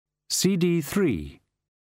CD 3.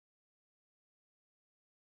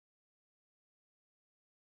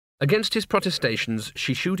 Against his protestations,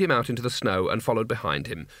 she shooed him out into the snow and followed behind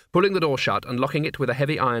him, pulling the door shut and locking it with a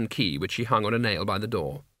heavy iron key which she hung on a nail by the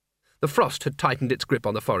door. The frost had tightened its grip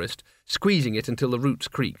on the forest, squeezing it until the roots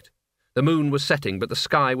creaked. The moon was setting, but the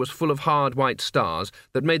sky was full of hard white stars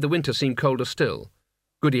that made the winter seem colder still.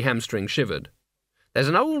 Goody Hamstring shivered. "There's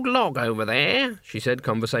an old log over there," she said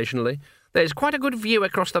conversationally. "There's quite a good view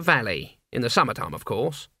across the valley, in the summertime, of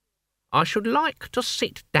course. I should like to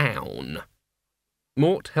sit down."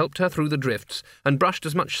 Mort helped her through the drifts and brushed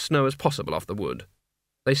as much snow as possible off the wood.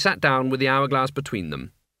 They sat down with the hourglass between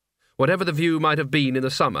them. Whatever the view might have been in the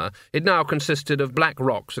summer, it now consisted of black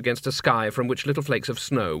rocks against a sky from which little flakes of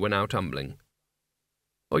snow were now tumbling.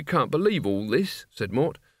 "I can't believe all this," said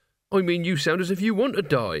Mort. "I mean, you sound as if you want to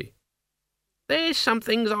die." "There's some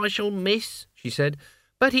things I shall miss," she said,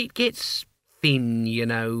 "but it gets thin, you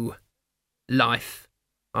know. Life,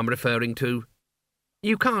 I'm referring to.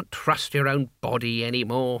 You can't trust your own body any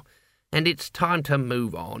more, and it's time to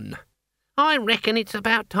move on. I reckon it's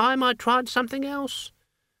about time I tried something else.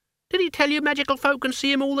 Did he tell you magical folk can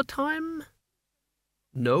see him all the time?"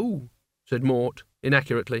 "No," said Mort,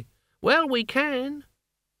 inaccurately. "Well, we can."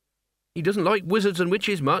 "He doesn't like wizards and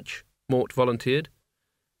witches much," Mort volunteered.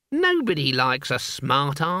 "Nobody likes a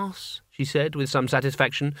smart-ass," she said with some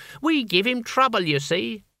satisfaction. "We give him trouble, you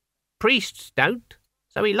see. Priests don't,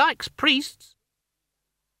 so he likes priests."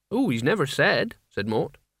 "Oh, he's never said," said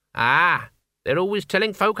Mort. "Ah, they're always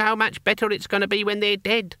telling folk how much better it's going to be when they're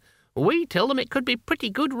dead. We tell them it could be pretty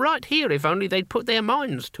good right here if only they'd put their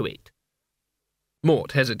minds to it."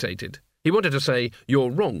 Mort hesitated. He wanted to say,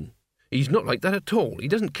 "You're wrong. He's not like that at all. He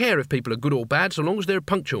doesn't care if people are good or bad so long as they're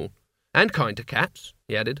punctual. And kind to cats,"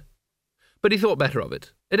 he added. But he thought better of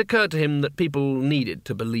it. It occurred to him that people needed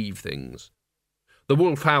to believe things. The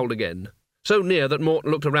wolf howled again, so near that Mort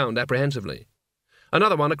looked around apprehensively.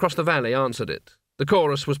 Another one across the valley answered it. The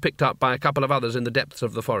chorus was picked up by a couple of others in the depths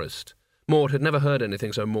of the forest. Mort had never heard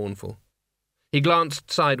anything so mournful. He glanced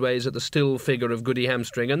sideways at the still figure of Goody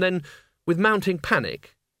Hamstring, and then, with mounting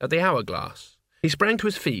panic, at the hourglass. He sprang to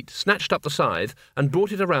his feet, snatched up the scythe, and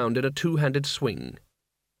brought it around in a two-handed swing.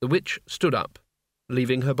 The witch stood up,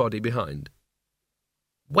 leaving her body behind.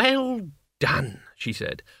 "Well done," she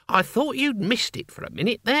said. "I thought you'd missed it for a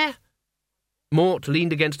minute there." Mort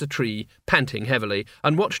leaned against a tree, panting heavily,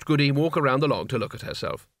 and watched Goody walk around the log to look at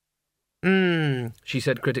herself. She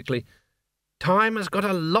said critically. "Time has got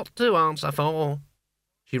a lot to answer for."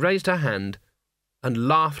 She raised her hand and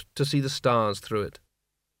laughed to see the stars through it.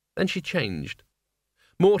 Then she changed.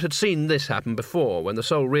 Mort had seen this happen before, when the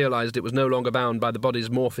soul realized it was no longer bound by the body's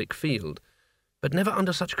morphic field, but never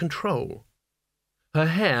under such control. Her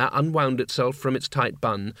hair unwound itself from its tight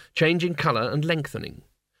bun, changing colour and lengthening.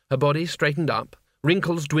 Her body straightened up,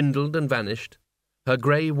 wrinkles dwindled and vanished. Her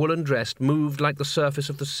grey woolen dress moved like the surface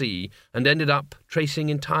of the sea and ended up tracing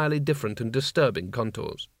entirely different and disturbing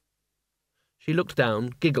contours. She looked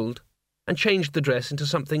down, giggled, and changed the dress into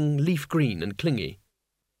something leaf green and clingy.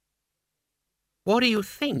 "What do you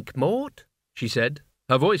think, Mort?" she said.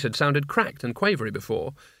 Her voice had sounded cracked and quavery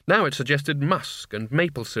before. Now it suggested musk and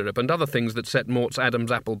maple syrup and other things that set Mort's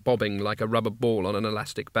Adam's apple bobbing like a rubber ball on an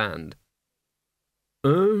elastic band.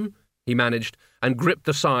 He managed, and gripped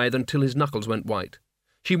the scythe until his knuckles went white.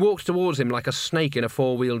 She walked towards him like a snake in a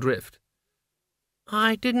four-wheel drift.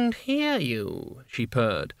 "I didn't hear you," she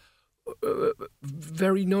purred.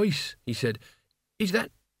 "Very nice," he said. "Is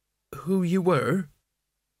that who you were?"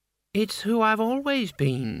 "It's who I've always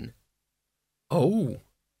been." "Oh."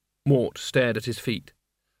 Mort stared at his feet.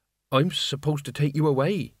 "I'm supposed to take you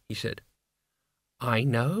away," he said. "I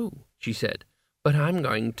know," she said, "but I'm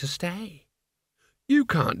going to stay." "You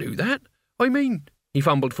can't do that. I mean," he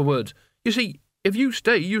fumbled for words, "you see, if you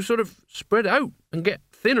stay, you sort of spread out and get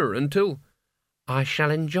thinner until—" "I shall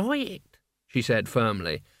enjoy it," she said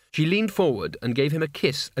firmly. She leaned forward and gave him a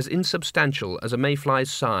kiss as insubstantial as a mayfly's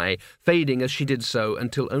sigh, fading as she did so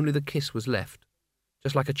until only the kiss was left,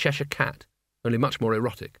 just like a Cheshire cat, only much more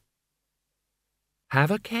erotic.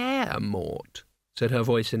 "Have a care, Mort," said her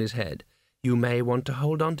voice in his head. "You may want to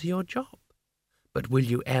hold on to your job, but will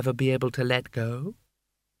you ever be able to let go?"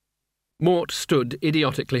 Mort stood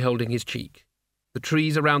idiotically holding his cheek. The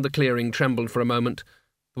trees around the clearing trembled for a moment.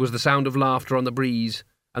 There was the sound of laughter on the breeze,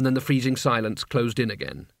 and then the freezing silence closed in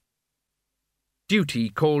again. Duty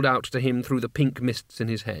called out to him through the pink mists in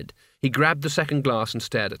his head. He grabbed the second glass and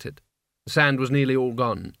stared at it. The sand was nearly all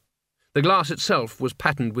gone. The glass itself was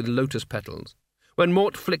patterned with lotus petals. When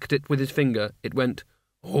Mort flicked it with his finger, it went,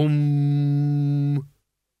 "Om."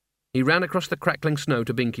 He ran across the crackling snow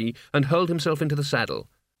to Binky and hurled himself into the saddle.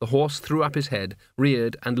 The horse threw up his head,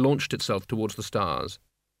 reared, and launched itself towards the stars.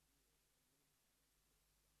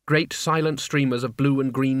 Great silent streamers of blue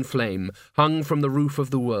and green flame hung from the roof of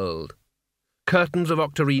the world. Curtains of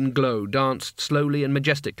octarine glow danced slowly and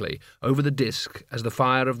majestically over the disk as the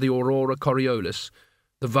fire of the aurora Coriolis,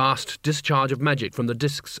 the vast discharge of magic from the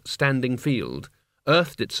disk's standing field,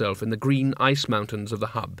 earthed itself in the green ice mountains of the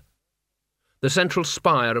hub. The central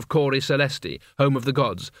spire of Cori Celesti, home of the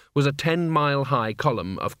gods, was a 10-mile-high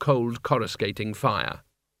column of cold coruscating fire.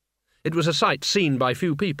 It was a sight seen by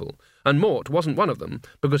few people, and Mort wasn't one of them,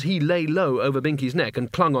 because he lay low over Binky's neck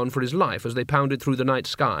and clung on for his life as they pounded through the night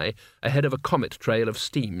sky, ahead of a comet trail of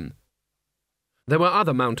steam. There were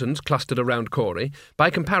other mountains clustered around Cori. By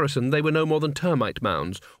comparison, they were no more than termite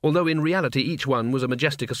mounds, although in reality each one was a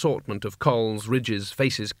majestic assortment of cols, ridges,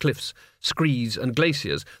 faces, cliffs, screes, and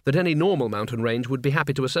glaciers that any normal mountain range would be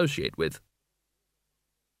happy to associate with.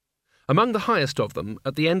 Among the highest of them,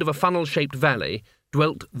 at the end of a funnel-shaped valley,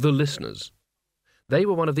 dwelt the Listeners. They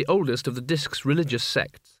were one of the oldest of the Disk's religious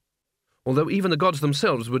sects. Although even the gods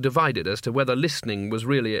themselves were divided as to whether listening was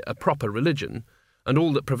really a proper religion, and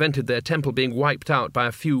all that prevented their temple being wiped out by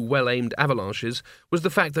a few well-aimed avalanches was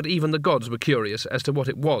the fact that even the gods were curious as to what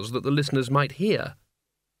it was that the Listeners might hear.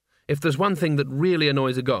 If there's one thing that really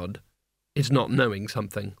annoys a god, it's not knowing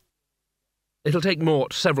something. It'll take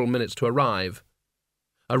Mort several minutes to arrive.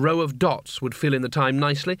 A row of dots would fill in the time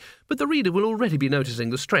nicely, but the reader will already be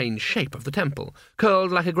noticing the strange shape of the temple,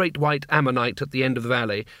 curled like a great white ammonite at the end of the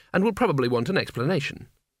valley, and will probably want an explanation.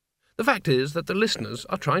 The fact is that the Listeners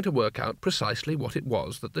are trying to work out precisely what it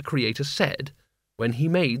was that the Creator said when he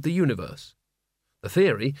made the universe. The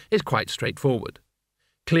theory is quite straightforward.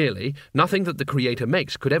 Clearly, nothing that the Creator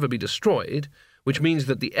makes could ever be destroyed, which means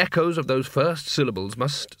that the echoes of those first syllables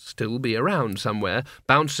must still be around somewhere,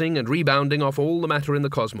 bouncing and rebounding off all the matter in the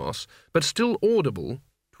cosmos, but still audible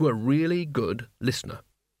to a really good listener.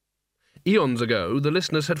 Eons ago, the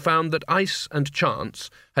Listeners had found that ice and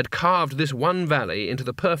chance had carved this one valley into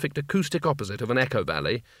the perfect acoustic opposite of an echo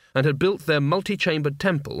valley, and had built their multi-chambered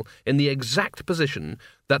temple in the exact position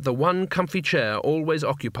that the one comfy chair always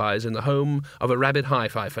occupies in the home of a rabid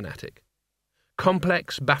hi-fi fanatic.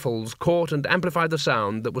 Complex baffles caught and amplified the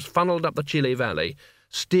sound that was funneled up the Chile Valley,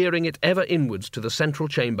 steering it ever inwards to the central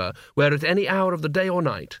chamber, where at any hour of the day or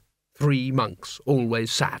night 3 monks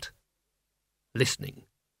always sat, listening.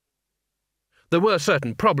 There were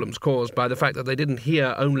certain problems caused by the fact that they didn't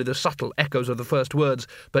hear only the subtle echoes of the first words,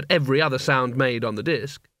 but every other sound made on the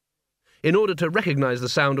disc. In order to recognize the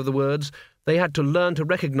sound of the words, they had to learn to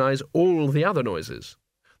recognize all the other noises.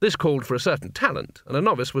 This called for a certain talent, and a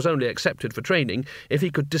novice was only accepted for training if he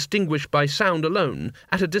could distinguish by sound alone,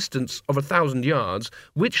 at a distance of 1,000 yards,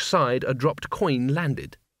 which side a dropped coin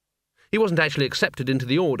landed. He wasn't actually accepted into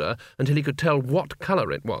the order until he could tell what colour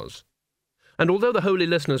it was. And although the holy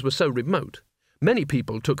Listeners were so remote, many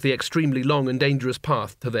people took the extremely long and dangerous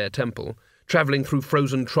path to their temple, travelling through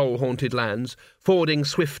frozen troll-haunted lands, fording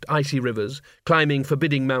swift icy rivers, climbing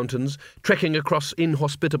forbidding mountains, trekking across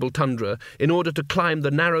inhospitable tundra in order to climb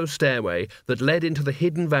the narrow stairway that led into the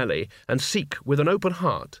hidden valley and seek with an open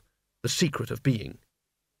heart the secret of being.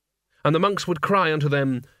 And the monks would cry unto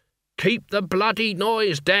them, "Keep the bloody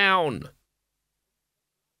noise down!"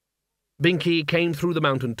 Binky came through the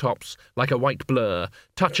mountain tops like a white blur,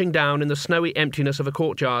 touching down in the snowy emptiness of a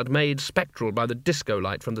courtyard made spectral by the disco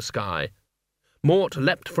light from the sky. Mort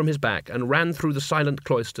leapt from his back and ran through the silent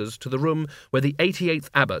cloisters to the room where the 88th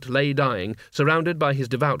abbot lay dying, surrounded by his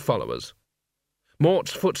devout followers.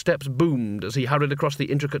 Mort's footsteps boomed as he hurried across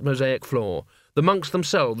the intricate mosaic floor. The monks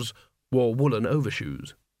themselves wore woolen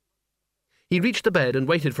overshoes. He reached the bed and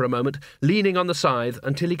waited for a moment, leaning on the scythe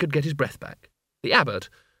until he could get his breath back. The abbot,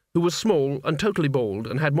 who was small and totally bald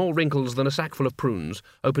and had more wrinkles than a sackful of prunes,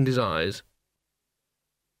 opened his eyes.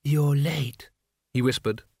 "You're late," he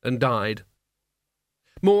whispered, and died.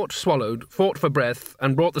 Mort swallowed, fought for breath,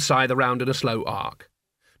 and brought the scythe around in a slow arc.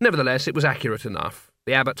 Nevertheless, it was accurate enough.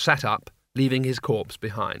 The abbot sat up, leaving his corpse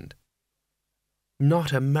behind.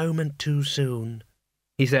 "Not a moment too soon,"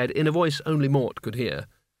 he said in a voice only Mort could hear.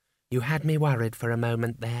 "You had me worried for a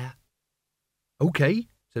moment there." "OK,"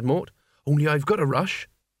 said Mort, "only I've got to rush."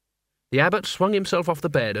 The abbot swung himself off the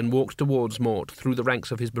bed and walked towards Mort through the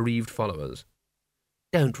ranks of his bereaved followers.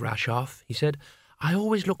 "Don't rush off," he said. "I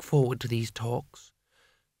always look forward to these talks.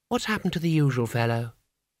 What's happened to the usual fellow?"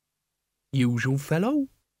 "Usual fellow?"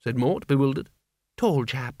 said Mort, bewildered. "Tall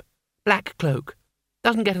chap. Black cloak.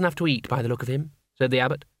 Doesn't get enough to eat by the look of him," said the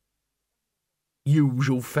abbot.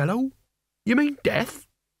 "Usual fellow? You mean Death?"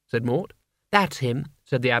 said Mort. "That's him,"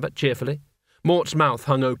 said the abbot cheerfully. Mort's mouth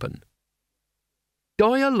hung open.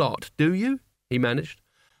 "Die a lot, do you?" he managed.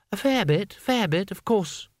 A fair bit, of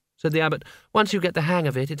course, said the abbot. Once you get the hang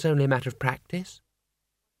of it, it's only a matter of practice.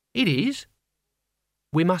 It is.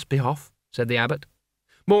 We must be off, said the abbot.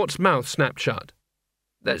 Mort's mouth snapped shut.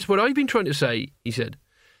 That's what I've been trying to say, he said.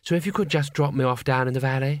 So if you could just drop me off down in the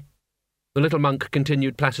valley. The little monk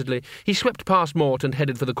continued placidly. He swept past Mort and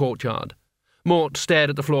headed for the courtyard. Mort stared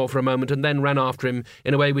at the floor for a moment and then ran after him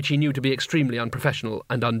in a way which he knew to be extremely unprofessional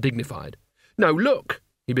and undignified. "No, look,"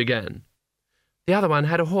 he began. The other one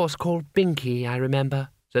had a horse called Binky, I remember,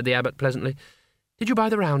 said the abbot pleasantly. Did you buy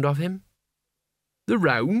the round of him? The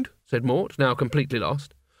round? Said Mort, now completely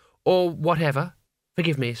lost. Or whatever.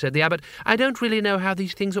 Forgive me, said the abbot. I don't really know how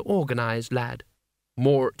these things are organised, lad.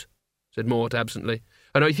 Mort, said Mort absently.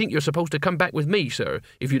 And I think you're supposed to come back with me, sir,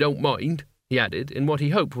 if you don't mind, he added, in what he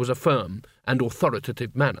hoped was a firm and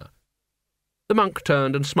authoritative manner. The monk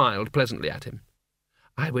turned and smiled pleasantly at him.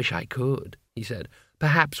 I wish I could, he said.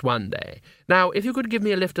 Perhaps one day. Now, if you could give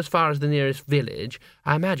me a lift as far as the nearest village,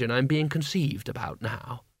 I imagine I'm being conceived about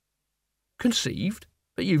now. Conceived?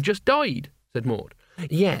 But you've just died, said Mort.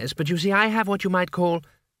 Yes, but you see, I have what you might call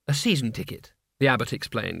a season ticket, the abbot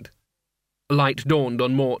explained. Light dawned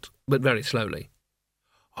on Mort, but very slowly.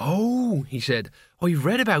 Oh, he said, I've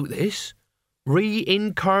read about this.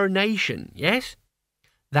 Reincarnation, yes?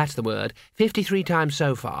 That's the word. 53 times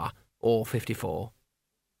so far, or 54.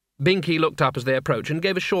 Binky looked up as they approached and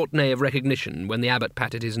gave a short neigh of recognition when the abbot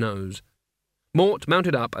patted his nose. Mort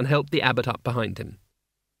mounted up and helped the abbot up behind him.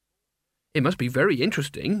 It must be very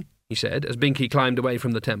interesting, he said, as Binky climbed away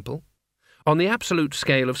from the temple. On the absolute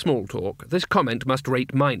scale of small talk, this comment must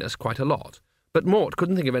rate minus quite a lot, but Mort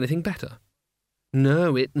couldn't think of anything better.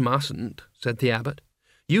 No, it mustn't, said the abbot.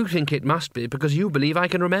 You think it must be because you believe I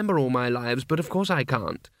can remember all my lives, but of course I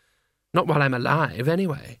can't. Not while I'm alive,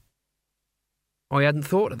 anyway. I hadn't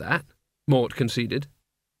thought of that, Mort conceded.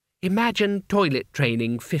 Imagine toilet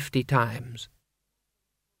training 50 times.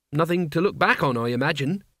 Nothing to look back on, I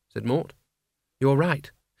imagine, said Mort. You're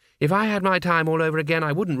right. If I had my time all over again,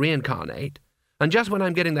 I wouldn't reincarnate. And just when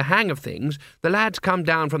I'm getting the hang of things, the lads come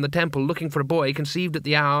down from the temple looking for a boy conceived at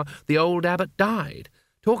the hour the old abbot died.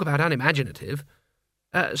 Talk about unimaginative.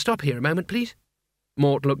 Stop here a moment, please.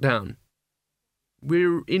 Mort looked down.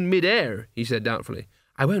 We're in mid-air, he said doubtfully.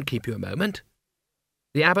 I won't keep you a moment.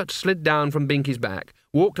 The abbot slid down from Binky's back,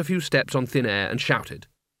 walked a few steps on thin air, and shouted.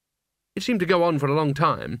 It seemed to go on for a long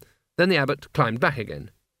time. Then the abbot climbed back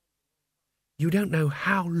again. You don't know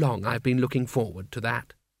how long I've been looking forward to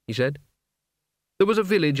that, he said. There was a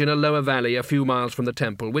village in a lower valley a few miles from the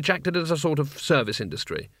temple, which acted as a sort of service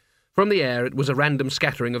industry. From the air it was a random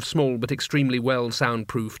scattering of small but extremely well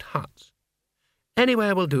soundproofed huts.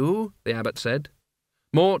 Anywhere will do, the abbot said.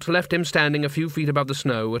 Mort left him standing a few feet above the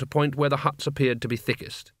snow at a point where the huts appeared to be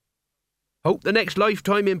thickest. Hope the next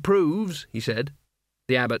lifetime improves, he said.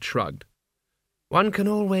 The abbot shrugged. One can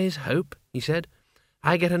always hope, he said.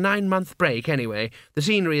 I get a 9-month break anyway. The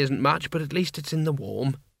scenery isn't much, but at least it's in the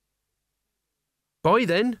warm. Bye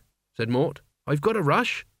then, said Mort. I've got a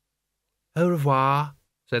rush. Au revoir,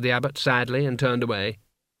 said the abbot sadly and turned away.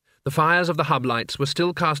 The fires of the hub lights were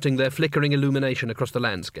still casting their flickering illumination across the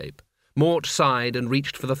landscape. Mort sighed and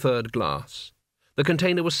reached for the third glass. The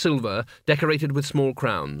container was silver, decorated with small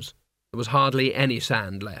crowns. There was hardly any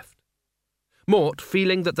sand left. Mort,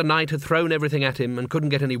 feeling that the night had thrown everything at him and couldn't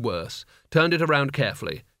get any worse, turned it around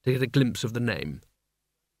carefully to get a glimpse of the name.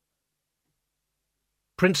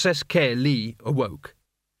 Princess Ke Li awoke.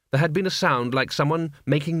 There had been a sound like someone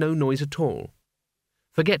making no noise at all.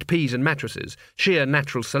 Forget peas and mattresses. Sheer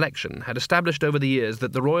natural selection had established over the years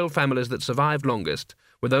that the royal families that survived longest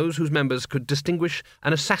were those whose members could distinguish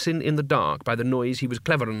an assassin in the dark by the noise he was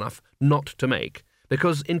clever enough not to make,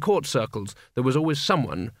 because in court circles there was always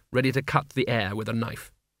someone ready to cut the air with a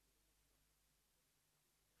knife.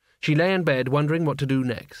 She lay in bed wondering what to do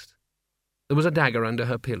next. There was a dagger under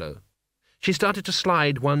her pillow. She started to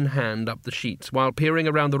slide one hand up the sheets while peering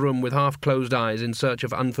around the room with half-closed eyes in search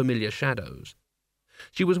of unfamiliar shadows.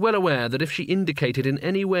 She was well aware that if she indicated in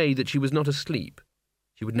any way that she was not asleep,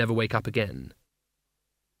 she would never wake up again.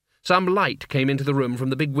 Some light came into the room from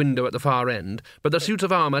the big window at the far end, but the suits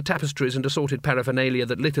of armour, tapestries and assorted paraphernalia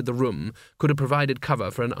that littered the room could have provided cover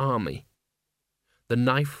for an army. The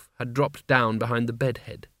knife had dropped down behind the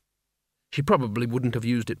bedhead. She probably wouldn't have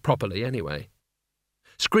used it properly anyway.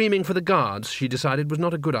 Screaming for the guards, she decided, was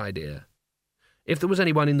not a good idea. If there was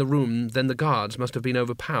anyone in the room, then the guards must have been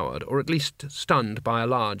overpowered, or at least stunned by a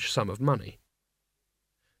large sum of money.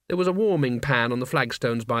 There was a warming pan on the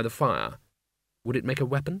flagstones by the fire. Would it make a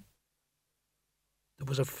weapon? There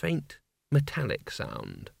was a faint, metallic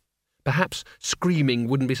sound. Perhaps screaming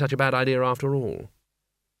wouldn't be such a bad idea after all.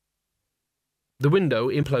 The window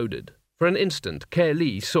imploded. For an instant, Care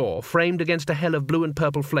Lee saw, framed against a hell of blue and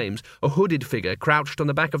purple flames, a hooded figure crouched on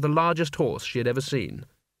the back of the largest horse she had ever seen.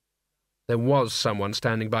 There was someone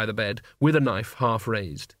standing by the bed, with a knife half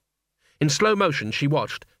raised. In slow motion she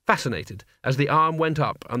watched, fascinated, as the arm went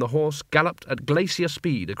up and the horse galloped at glacier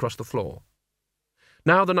speed across the floor.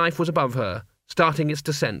 Now the knife was above her, starting its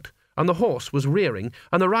descent, and the horse was rearing,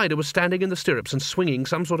 and the rider was standing in the stirrups and swinging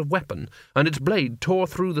some sort of weapon, and its blade tore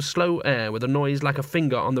through the slow air with a noise like a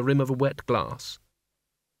finger on the rim of a wet glass.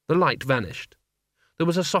 The light vanished. There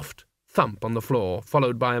was a soft thump on the floor,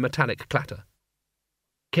 followed by a metallic clatter.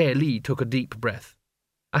 Care Lee took a deep breath.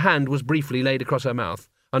 A hand was briefly laid across her mouth,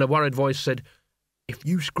 and a worried voice said, "If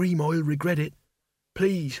you scream, I'll regret it.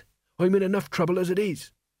 Please, I'm in enough trouble as it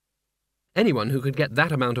is." Anyone who could get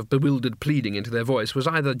that amount of bewildered pleading into their voice was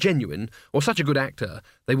either genuine or such a good actor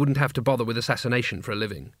they wouldn't have to bother with assassination for a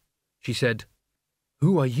living. She said,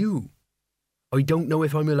 "Who are you?" "I don't know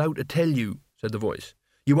if I'm allowed to tell you," said the voice.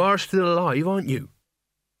 "You are still alive, aren't you?"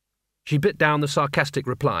 She bit down the sarcastic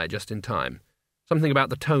reply just in time. Something about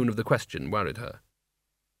the tone of the question worried her.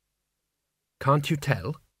 "Can't you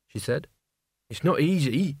tell?" she said. "It's not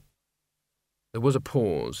easy." There was a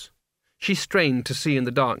pause. She strained to see in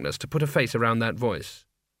the darkness, to put a face around that voice.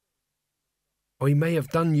 "I may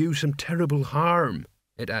have done you some terrible harm,"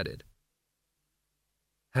 it added.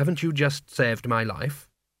 "Haven't you just saved my life?"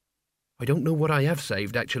 "I don't know what I have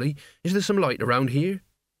saved, actually. Is there some light around here?"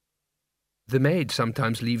 "The maid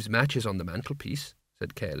sometimes leaves matches on the mantelpiece,"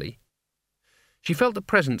 said Care Lee. She felt the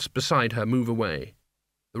presence beside her move away.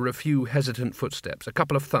 There were a few hesitant footsteps, a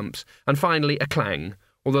couple of thumps, and finally a clang,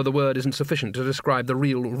 although the word isn't sufficient to describe the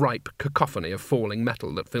real ripe cacophony of falling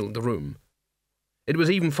metal that filled the room. It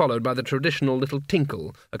was even followed by the traditional little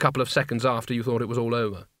tinkle a couple of seconds after you thought it was all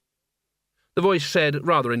over. The voice said,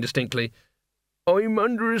 rather indistinctly, "I'm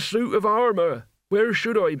under a suit of armour. Where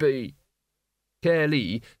should I be?" Care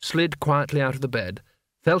Lee slid quietly out of the bed,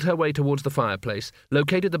 felt her way towards the fireplace,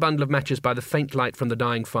 located the bundle of matches by the faint light from the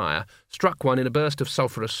dying fire, struck one in a burst of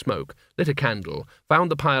sulphurous smoke, lit a candle,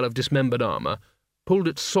 found the pile of dismembered armour, pulled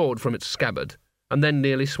its sword from its scabbard, and then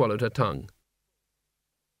nearly swallowed her tongue.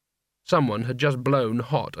 Someone had just blown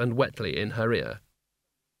hot and wetly in her ear.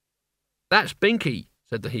 "That's Binky,"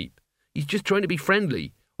 said the heap. "He's just trying to be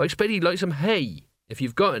friendly. I expect he'd like some hay, if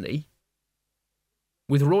you've got any."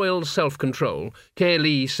 With royal self-control, Care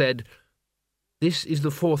Lee said, "This is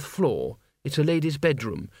the 4th floor. It's a lady's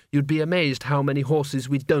bedroom. You'd be amazed how many horses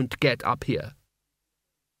we don't get up here."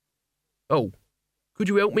 "Oh, could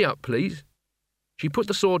you help me up, please?" She put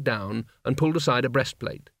the sword down and pulled aside a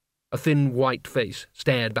breastplate. A thin white face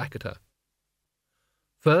stared back at her.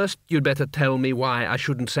 "First, you'd better tell me why I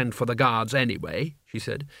shouldn't send for the guards anyway," she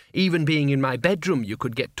said. "Even being in my bedroom, you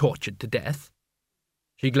could get tortured to death."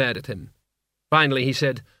 She glared at him. Finally he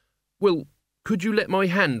said, "Well, could you let my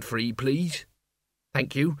hand free, please?"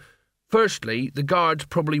 "Thank you. Firstly, the guards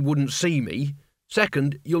probably wouldn't see me.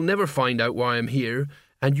 Second, you'll never find out why I'm here,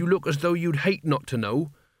 and you look as though you'd hate not to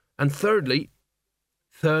know. And thirdly—"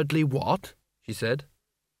 "Thirdly what?" she said.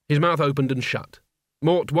 His mouth opened and shut.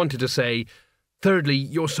 Mort wanted to say, "Thirdly,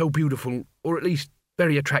 you're so beautiful, or at least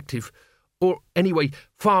very attractive, or anyway,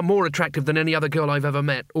 far more attractive than any other girl I've ever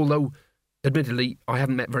met, although, admittedly, I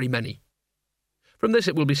haven't met very many." From this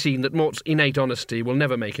it will be seen that Mort's innate honesty will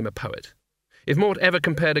never make him a poet. If Mort ever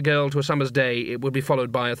compared a girl to a summer's day, it would be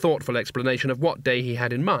followed by a thoughtful explanation of what day he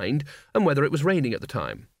had in mind and whether it was raining at the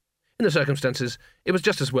time. In the circumstances, it was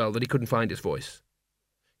just as well that he couldn't find his voice.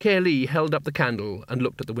 Care Lee held up the candle and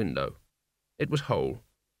looked at the window. It was whole.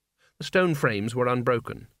 The stone frames were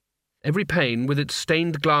unbroken. Every pane, with its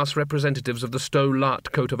stained glass representatives of the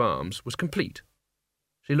Stow-Lart coat of arms, was complete.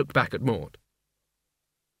 She looked back at Mort.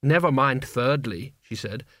 "Never mind thirdly," she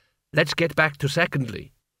said. "Let's get back to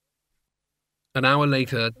secondly." An hour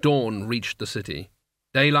later, dawn reached the city.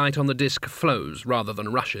 Daylight on the disk flows rather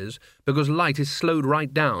than rushes, because light is slowed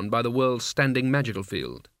right down by the world's standing magical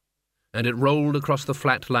field, and it rolled across the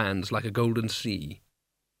flat lands like a golden sea.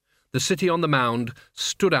 The city on the mound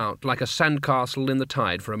stood out like a sandcastle in the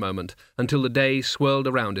tide for a moment, until the day swirled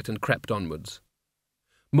around it and crept onwards.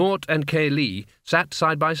 Mort and Care Lee sat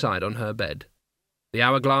side by side on her bed. The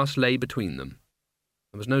hourglass lay between them.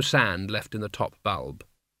 There was no sand left in the top bulb.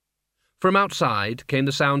 From outside came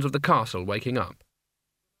the sounds of the castle waking up.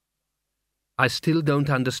 "I still don't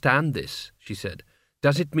understand this," she said.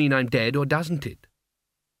 "Does it mean I'm dead, or doesn't it?"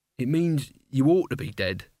 "It means you ought to be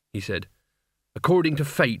dead," he said. "According to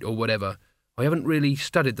fate, or whatever. I haven't really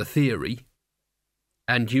studied the theory."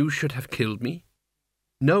 "And you should have killed me?"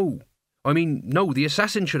 No, the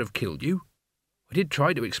assassin should have killed you." "I did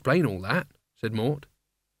try to explain all that," said Mort.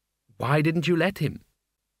 Why didn't you let him?"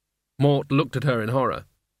 Mort looked at her in horror.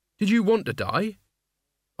 "Did you want to die?"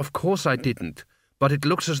 "Of course I didn't, but it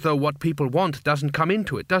looks as though what people want doesn't come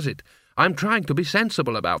into it, does it? I'm trying to be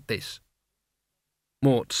sensible about this."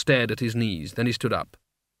 Mort stared at his knees, then he stood up.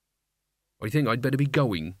 "I think I'd better be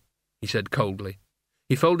going," he said coldly.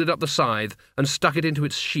 He folded up the scythe and stuck it into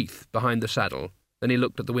its sheath behind the saddle. Then he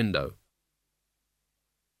looked at the window.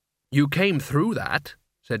 "You came through that,"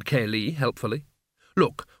 said Kaylee helpfully.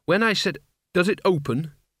 "Look, when I said—" "Does it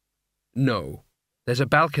open?" "No. There's a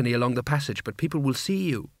balcony along the passage, but people will see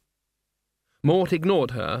you." Mort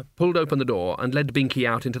ignored her, pulled open the door, and led Binky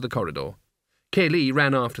out into the corridor. Kaylee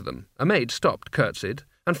ran after them. A maid stopped, curtsied,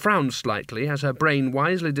 and frowned slightly as her brain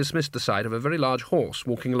wisely dismissed the sight of a very large horse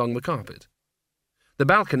walking along the carpet. The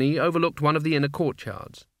balcony overlooked one of the inner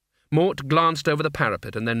courtyards. Mort glanced over the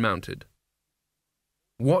parapet and then mounted.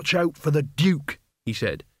 "Watch out for the Duke," he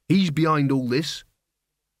said. "He's behind all this."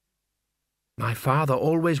 "My father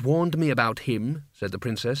always warned me about him," said the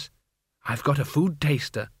princess. "I've got a food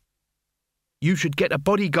taster." "You should get a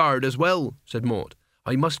bodyguard as well," said Mort.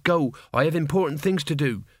 "I must go. I have important things to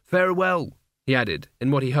do. Farewell," he added,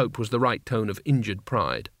 in what he hoped was the right tone of injured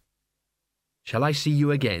pride. "Shall I see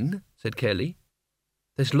you again?" said Kelly.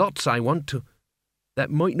 "There's lots I want to—"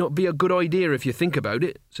 "That might not be a good idea if you think about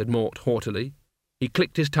it," said Mort haughtily. He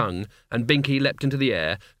clicked his tongue, and Binky leapt into the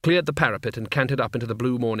air, cleared the parapet, and cantered up into the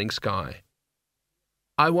blue morning sky.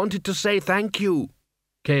 "I wanted to say thank you,"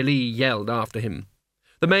 Kaylee yelled after him.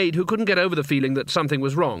 The maid, who couldn't get over the feeling that something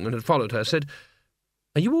was wrong and had followed her, said,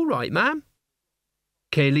 "Are you all right, ma'am?"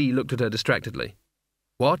 Kaylee looked at her distractedly.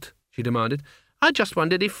 "What?" she demanded. "I just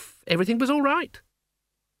wondered if everything was all right."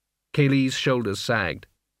 Kaylee's shoulders sagged.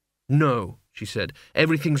 "No," she said.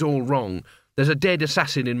 "Everything's all wrong. There's a dead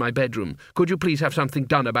assassin in my bedroom. Could you please have something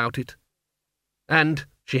done about it?" "And,"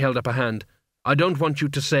 she held up a hand, "I don't want you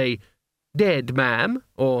to say, 'Dead, ma'am,'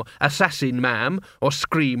 or 'assassin, ma'am,' or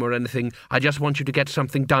scream or anything. I just want you to get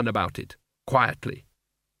something done about it. Quietly.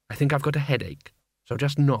 I think I've got a headache, so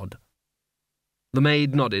just nod." The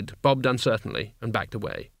maid nodded, bobbed uncertainly, and backed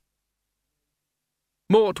away.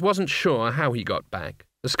 Mort wasn't sure how he got back.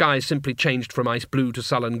 The sky simply changed from ice blue to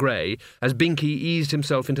sullen grey as Binky eased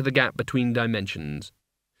himself into the gap between dimensions.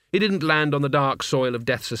 He didn't land on the dark soil of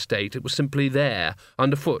Death's estate. It was simply there,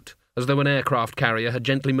 underfoot, as though an aircraft carrier had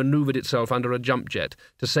gently manoeuvred itself under a jump jet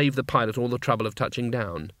to save the pilot all the trouble of touching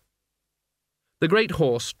down. The great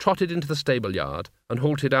horse trotted into the stable yard and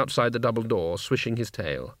halted outside the double door, swishing his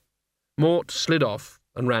tail. Mort slid off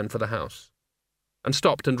and ran for the house, and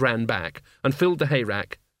stopped and ran back, and filled the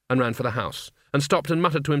hayrack, and ran for the house, and stopped and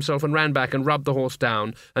muttered to himself and ran back and rubbed the horse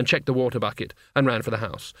down and checked the water bucket, and ran for the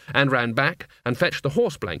house, and ran back and fetched the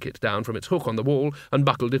horse blanket down from its hook on the wall and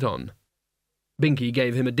buckled it on. Binky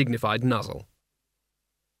gave him a dignified nuzzle.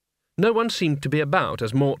 No one seemed to be about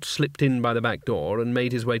as Mort slipped in by the back door and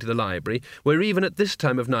made his way to the library, where even at this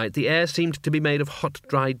time of night the air seemed to be made of hot,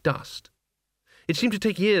 dry dust. It seemed to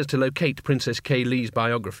take years to locate Princess Kaylee's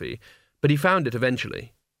biography, but he found it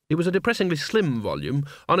eventually. It was a depressingly slim volume,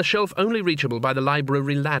 on a shelf only reachable by the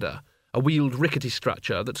library ladder, a wheeled rickety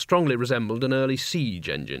structure that strongly resembled an early siege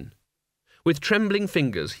engine. With trembling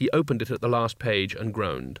fingers he opened it at the last page and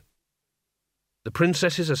groaned. "The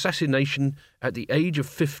princess's assassination at the age of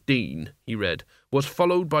 15, he read, was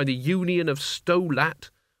followed by the union of Stow-Lat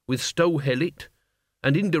with Stow-Helit,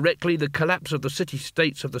 and indirectly the collapse of the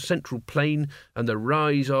city-states of the Central Plain and the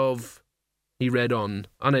rise of—" He read on,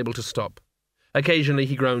 unable to stop. Occasionally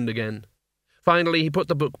he groaned again. Finally he put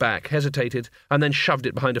the book back, hesitated, and then shoved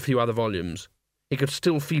it behind a few other volumes. He could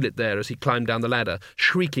still feel it there as he climbed down the ladder,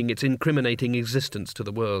 shrieking its incriminating existence to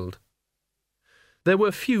the world. There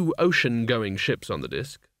were few ocean-going ships on the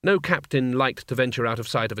disk. No captain liked to venture out of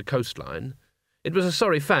sight of a coastline. It was a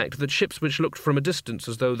sorry fact that ships which looked from a distance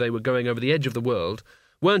as though they were going over the edge of the world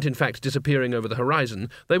weren't in fact disappearing over the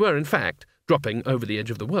horizon, they were in fact dropping over the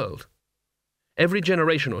edge of the world. Every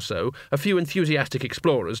generation or so, a few enthusiastic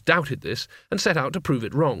explorers doubted this and set out to prove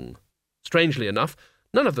it wrong. Strangely enough,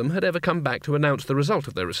 none of them had ever come back to announce the result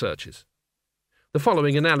of their researches. The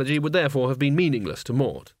following analogy would therefore have been meaningless to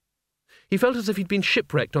Mort. He felt as if he'd been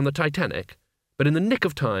shipwrecked on the Titanic, but in the nick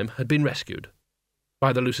of time had been rescued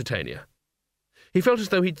by the Lusitania. He felt as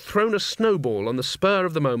though he'd thrown a snowball on the spur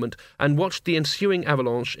of the moment and watched the ensuing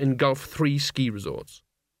avalanche engulf 3 ski resorts.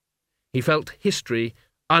 He felt history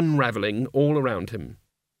unravelling all around him.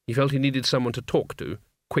 He felt he needed someone to talk to,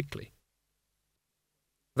 quickly.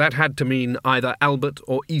 That had to mean either Albert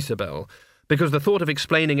or Isabel, because the thought of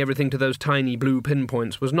explaining everything to those tiny blue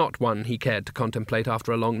pinpoints was not one he cared to contemplate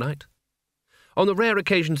after a long night. On the rare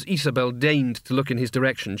occasions Isabel deigned to look in his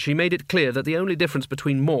direction, she made it clear that the only difference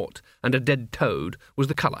between Mort and a dead toad was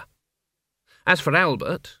the colour. As for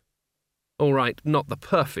Albert, all right, not the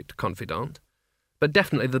perfect confidant, but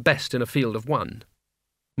definitely the best in a field of one.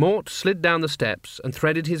 Mort slid down the steps and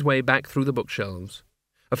threaded his way back through the bookshelves.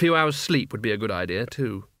 A few hours' sleep would be a good idea,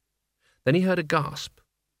 too. Then he heard a gasp,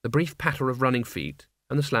 the brief patter of running feet,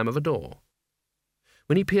 and the slam of a door.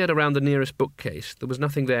 When he peered around the nearest bookcase, there was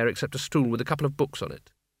nothing there except a stool with a couple of books on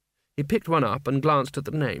it. He picked one up and glanced at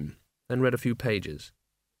the name, then read a few pages.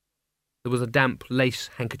 There was a damp lace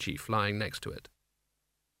handkerchief lying next to it.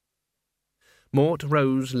 Mort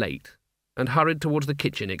rose late and hurried towards the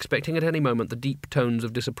kitchen, expecting at any moment the deep tones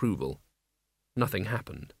of disapproval. Nothing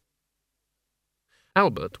happened.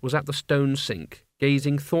 Albert was at the stone sink,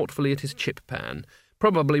 gazing thoughtfully at his chip pan,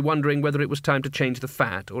 probably wondering whether it was time to change the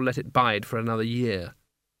fat or let it bide for another year.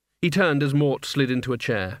 He turned as Mort slid into a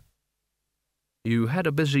chair. "You had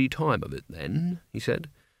a busy time of it, then," he said.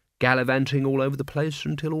 "Gallivanting all over the place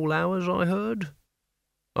until all hours, I heard.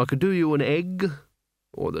 I could do you an egg,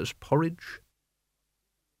 or there's porridge."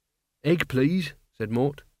 "Egg, please," said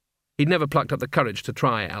Mort. He'd never plucked up the courage to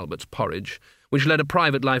try Albert's porridge, which led a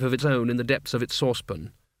private life of its own in the depths of its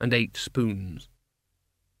saucepan, and 8 spoons.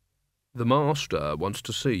 "The master wants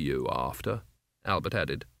to see you after," Albert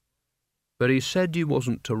added. "But he said you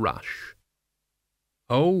wasn't to rush."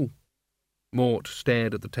 "Oh." Mort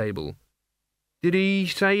stared at the table. "Did he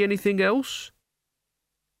say anything else?"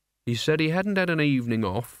 "He said he hadn't had an evening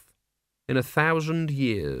off in 1,000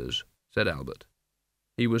 years, said Albert.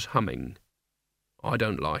 He was humming. "I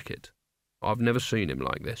don't like it. I've never seen him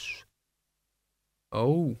like this."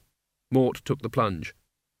 "Oh." Mort took the plunge.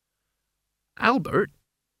 "Albert,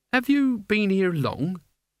 have you been here long?"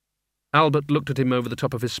 Albert looked at him over the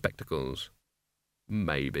top of his spectacles.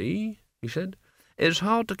 "Maybe," he said. "It's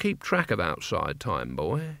hard to keep track of outside time,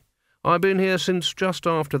 boy. I've been here since just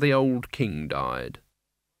after the old king died."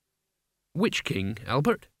 "Which king,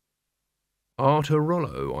 Albert?" "Arthur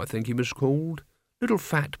Rollo, I think he was called. Little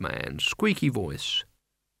fat man, squeaky voice.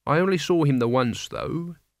 I only saw him the once,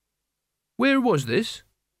 though." "Where was this?"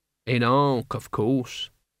 "In Ankh, of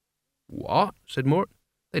course." "What?" said Mort.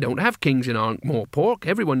 "They don't have kings in Ankh-Morpork.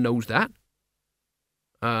 Everyone knows that."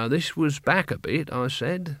 "This was back a bit, I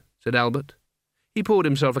said," said Albert. He poured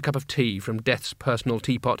himself a cup of tea from Death's personal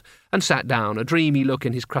teapot and sat down, a dreamy look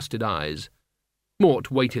in his crusted eyes.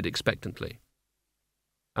 Mort waited expectantly.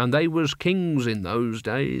 "And they was kings in those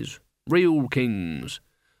days. Real kings.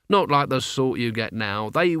 Not like the sort you get now.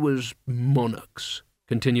 They was monarchs,"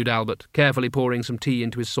 continued Albert, carefully pouring some tea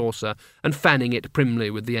into his saucer and fanning it primly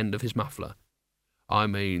with the end of his muffler. "I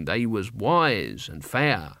mean, they was wise and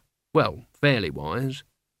fair. Well, fairly wise.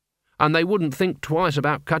 And they wouldn't think twice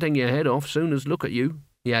about cutting your head off soon as look at you,"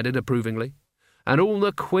 he added approvingly. "And all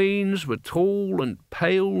the queens were tall and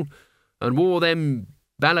pale and wore them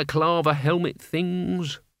balaclava helmet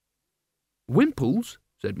things." "Wimples?"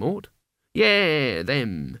 said Mort. "Yeah,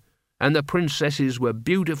 them. And the princesses were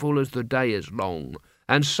beautiful as the day is long,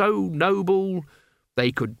 and so noble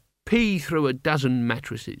they could pee through a dozen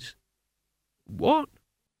mattresses." "What?"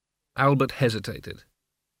 Albert hesitated.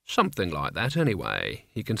 "Something like that, anyway,"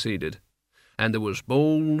 he conceded. "And there was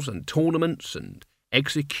balls and tournaments and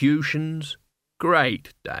executions.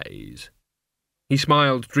 Great days." He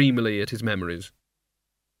smiled dreamily at his memories.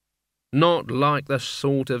 "Not like the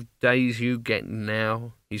sort of days you get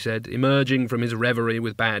now," he said, emerging from his reverie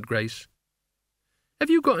with bad grace. "Have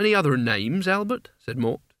you got any other names, Albert?" said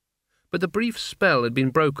Mort. But the brief spell had been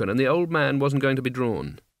broken, and the old man wasn't going to be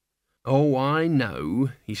drawn. "Oh, I know,"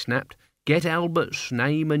 he snapped. "Get Albert's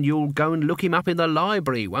name and you'll go and look him up in the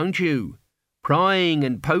library, won't you? Prying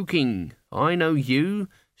and poking. I know you,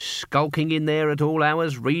 skulking in there at all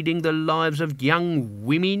hours reading the lives of young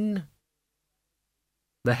women."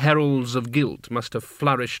 The heralds of guilt must have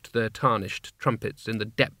flourished their tarnished trumpets in the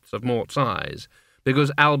depths of Mort's eyes,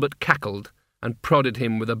 because Albert cackled and prodded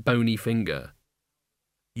him with a bony finger.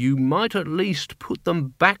 "You might at least put them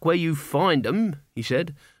back where you find 'em," he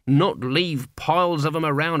said, "not leave piles of 'em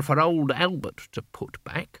around for old Albert to put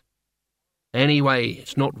back. Anyway,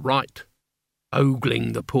 it's not right.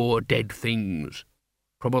 Ogling the poor dead things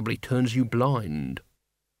probably turns you blind."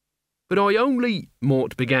 "But I only—"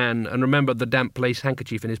 Mort began, and remembered the damp lace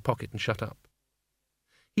handkerchief in his pocket and shut up.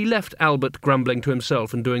 He left Albert grumbling to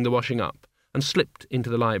himself and doing the washing up, and slipped into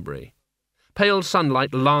the library. Pale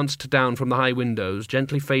sunlight lanced down from the high windows,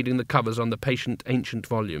 gently fading the covers on the patient ancient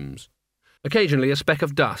volumes. Occasionally a speck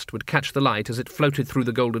of dust would catch the light as it floated through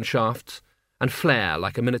the golden shafts, and flare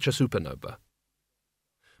like a miniature supernova.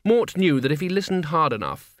 Mort knew that if he listened hard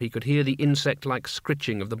enough, he could hear the insect-like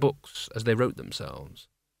scritching of the books as they wrote themselves.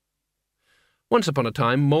 Once upon a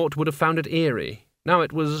time, Mort would have found it eerie. Now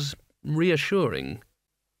it was reassuring.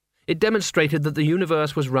 It demonstrated that the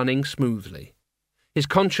universe was running smoothly. His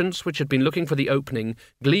conscience, which had been looking for the opening,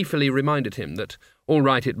 gleefully reminded him that, all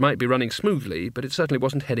right, it might be running smoothly, but it certainly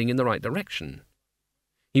wasn't heading in the right direction.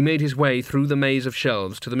 He made his way through the maze of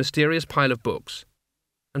shelves to the mysterious pile of books,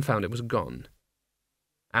 and found it was gone.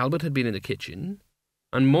 Albert had been in the kitchen,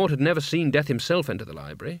 and Mort had never seen Death himself enter the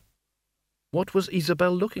library. What was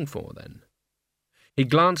Isabel looking for, then? He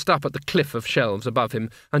glanced up at the cliff of shelves above him,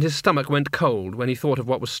 and his stomach went cold when he thought of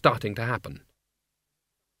what was starting to happen.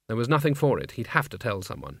 There was nothing for it. He'd have to tell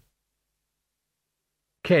someone.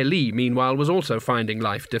 Kelly, meanwhile, was also finding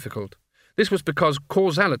life difficult. This was because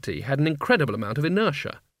causality had an incredible amount of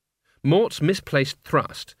inertia. Mort's misplaced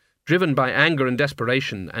thrust, driven by anger and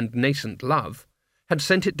desperation and nascent love, had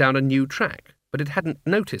sent it down a new track, but it hadn't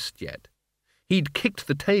noticed yet. He'd kicked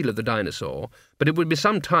the tail of the dinosaur, but it would be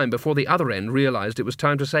some time before the other end realized it was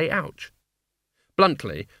time to say ouch.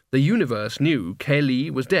 Bluntly, the universe knew Kelly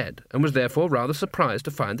was dead, and was therefore rather surprised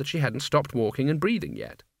to find that she hadn't stopped walking and breathing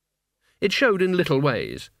yet. It showed in little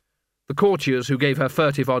ways. The courtiers who gave her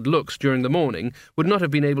furtive-odd looks during the morning would not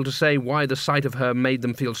have been able to say why the sight of her made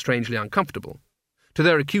them feel strangely uncomfortable. To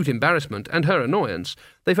their acute embarrassment and her annoyance,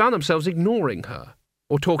 they found themselves ignoring her,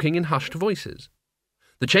 or talking in hushed voices.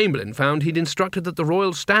 The Chamberlain found he'd instructed that the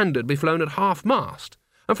Royal Standard be flown at half-mast,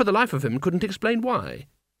 and for the life of him couldn't explain why.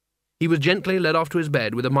 He was gently led off to his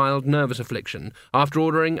bed with a mild nervous affliction, after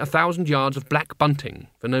ordering 1,000 yards of black bunting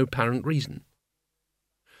for no apparent reason.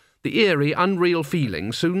 The eerie, unreal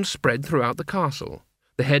feeling soon spread throughout the castle.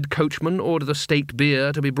 The head coachman ordered the staked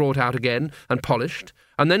beer to be brought out again and polished,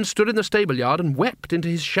 and then stood in the stable-yard and wept into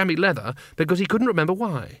his chamois leather because he couldn't remember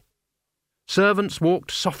why. Servants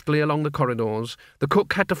walked softly along the corridors. The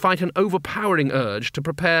cook had to fight an overpowering urge to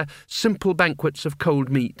prepare simple banquets of cold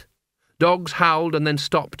meat. Dogs howled and then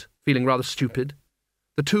stopped, feeling rather stupid.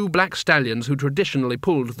 The 2 black stallions who traditionally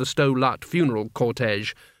pulled the Stow-Lut funeral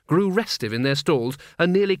cortege grew restive in their stalls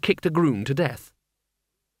and nearly kicked a groom to death.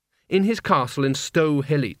 In his castle in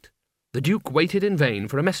Stow-Helit, the Duke waited in vain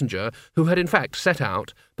for a messenger who had in fact set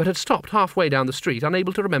out, but had stopped halfway down the street,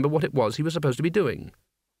 unable to remember what it was he was supposed to be doing.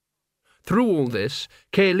 Through all this,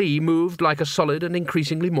 Kelly moved like a solid and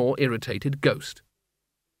increasingly more irritated ghost.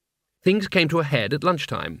 Things came to a head at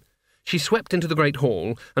lunchtime. She swept into the great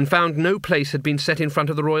hall and found no place had been set in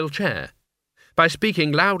front of the royal chair. By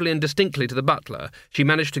speaking loudly and distinctly to the butler, she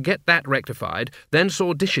managed to get that rectified, then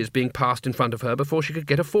saw dishes being passed in front of her before she could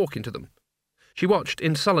get a fork into them. She watched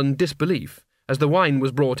in sullen disbelief as the wine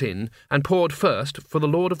was brought in and poured first for the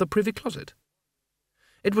Lord of the Privy Closet.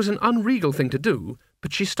 It was an unregal thing to do,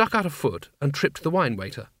 but she stuck out a foot and tripped the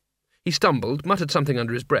wine-waiter. He stumbled, muttered something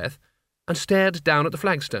under his breath, and stared down at the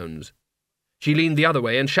flagstones. She leaned the other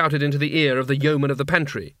way and shouted into the ear of the yeoman of the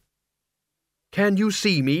pantry. "Can you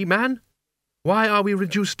see me, man? Why are we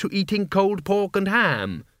reduced to eating cold pork and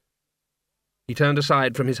ham?" He turned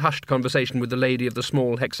aside from his hushed conversation with the lady of the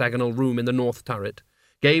small hexagonal room in the north turret,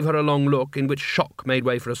 gave her a long look in which shock made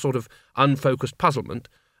way for a sort of unfocused puzzlement,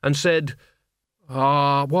 and said,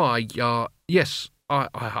 yes,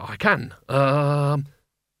 I can.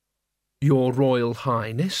 Your Royal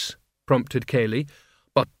Highness?" prompted Kelly.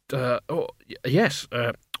 "But, yes,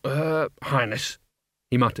 Highness,"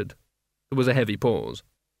 he muttered. There was a heavy pause.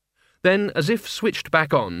 Then, as if switched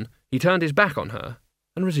back on, he turned his back on her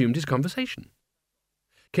and resumed his conversation.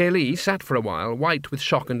 Kelly sat for a while, white with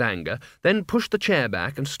shock and anger, then pushed the chair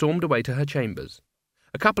back and stormed away to her chambers.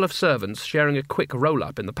 A couple of servants, sharing a quick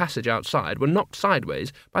roll-up in the passage outside, were knocked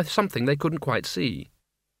sideways by something they couldn't quite see.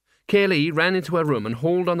 Kelly ran into her room and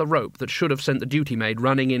hauled on the rope that should have sent the duty-maid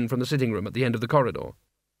running in from the sitting-room at the end of the corridor.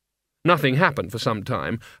 Nothing happened for some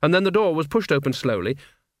time, and then the door was pushed open slowly,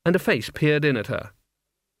 and a face peered in at her.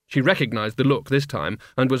 She recognized the look this time,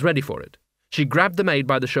 and was ready for it. She grabbed the maid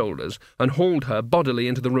by the shoulders and hauled her bodily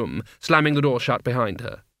into the room, slamming the door shut behind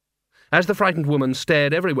her. As the frightened woman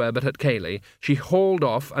stared everywhere but at Kelly, she hauled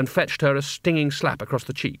off and fetched her a stinging slap across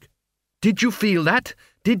the cheek. "Did you feel that?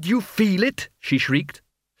 Did you feel it?" she shrieked.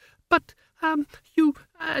 "But, the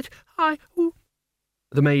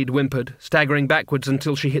maid whimpered, staggering backwards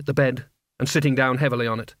until she hit the bed, and sitting down heavily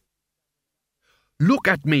on it. "Look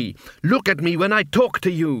at me when I talk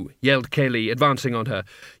to you," yelled Kelly, advancing on her.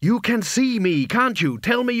 "You can see me, can't you?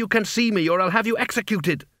 Tell me you can see me, or I'll have you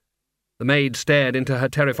executed." The maid stared into her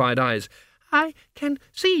terrified eyes. "I can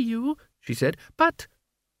see you," she said, "but—"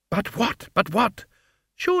 "But what? But what?"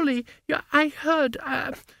 "Surely, I heard,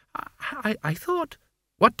 I thought—"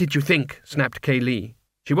 "What did you think?" snapped Kelly.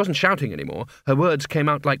 She wasn't shouting anymore. Her words came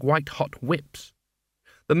out like white-hot whips.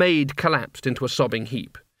 The maid collapsed into a sobbing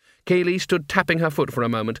heap. Kaylee stood tapping her foot for a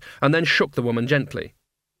moment, and then shook the woman gently.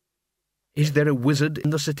 "Is there a wizard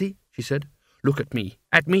in the city?" she said. "Look at me.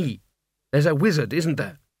 At me. There's a wizard, isn't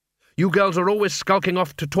there? You girls are always skulking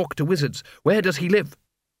off to talk to wizards. Where does he live?"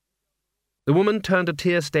 The woman turned a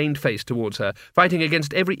tear-stained face towards her, fighting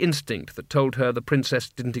against every instinct that told her the princess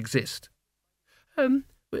didn't exist.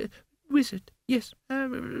 Wizard, yes,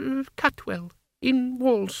 Cutwell, in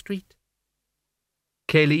Wall Street."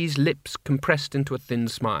 Kaylee's lips compressed into a thin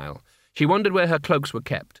smile. She wondered where her cloaks were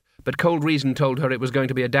kept, but cold reason told her it was going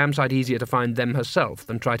to be a damn sight easier to find them herself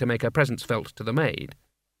than try to make her presence felt to the maid.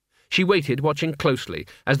 She waited, watching closely,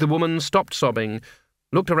 as the woman stopped sobbing,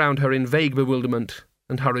 looked around her in vague bewilderment,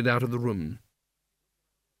 and hurried out of the room.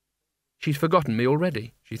 "She's forgotten me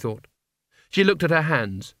already," she thought. She looked at her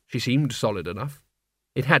hands. She seemed solid enough.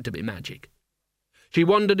 It had to be magic. She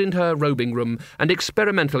wandered into her robing room and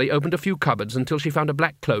experimentally opened a few cupboards until she found a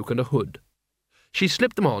black cloak and a hood. She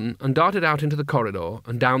slipped them on and darted out into the corridor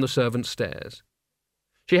and down the servants' stairs.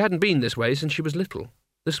 She hadn't been this way since she was little.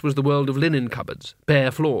 This was the world of linen cupboards,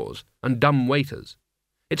 bare floors, and dumb waiters.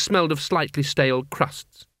 It smelled of slightly stale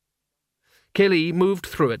crusts. Kaylee moved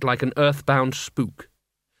through it like an earthbound spook.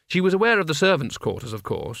 She was aware of the servants' quarters, of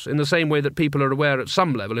course, in the same way that people are aware at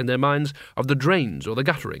some level in their minds of the drains or the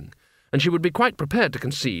guttering, and she would be quite prepared to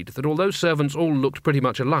concede that although servants all looked pretty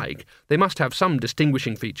much alike, they must have some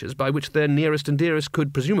distinguishing features by which their nearest and dearest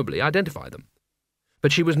could presumably identify them.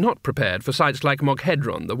 But she was not prepared for sights like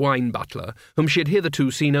Moghedron, the wine butler, whom she had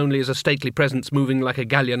hitherto seen only as a stately presence moving like a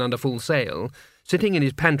galleon under full sail, sitting in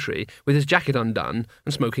his pantry with his jacket undone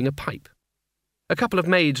and smoking a pipe. A couple of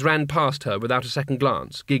maids ran past her without a second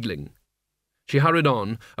glance, giggling. She hurried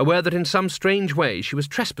on, aware that in some strange way she was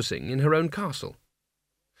trespassing in her own castle.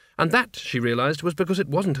 And that, she realised, was because it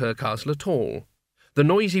wasn't her castle at all. The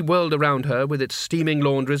noisy world around her, with its steaming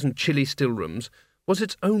laundries and chilly still-rooms, was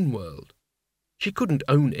its own world. She couldn't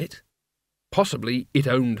own it. Possibly it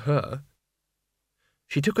owned her.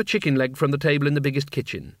 She took a chicken leg from the table in the biggest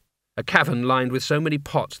kitchen, a cavern lined with so many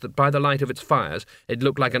pots that by the light of its fires it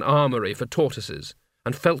looked like an armoury for tortoises,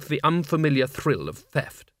 and felt the unfamiliar thrill of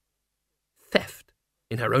theft. Theft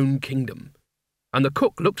in her own kingdom. And the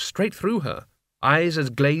cook looked straight through her, eyes as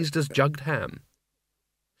glazed as jugged ham.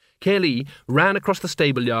 Kaylee ran across the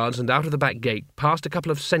stable yards and out of the back gate, past a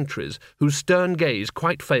couple of sentries whose stern gaze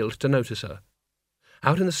quite failed to notice her.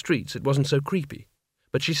 Out in the streets it wasn't so creepy,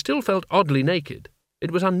 but she still felt oddly naked. It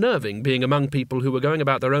was unnerving being among people who were going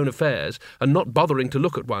about their own affairs and not bothering to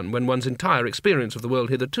look at one when one's entire experience of the world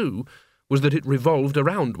hitherto was that it revolved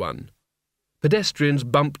around one. Pedestrians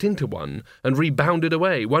bumped into one and rebounded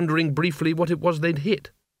away, wondering briefly what it was they'd hit,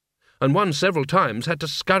 and one several times had to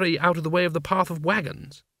scurry out of the way of the path of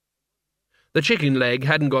wagons. The chicken leg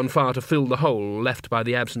hadn't gone far to fill the hole left by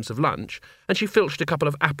the absence of lunch, and she filched a couple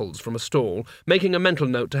of apples from a stall, making a mental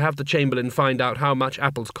note to have the chamberlain find out how much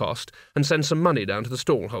apples cost and send some money down to the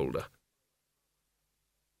stall-holder.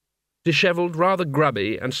 Dishevelled, rather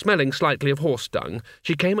grubby, and smelling slightly of horse-dung,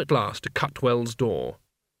 she came at last to Cutwell's door.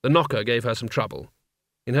 The knocker gave her some trouble.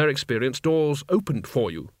 In her experience, doors opened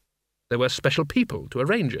for you. There were special people to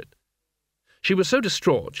arrange it. She was so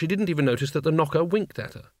distraught she didn't even notice that the knocker winked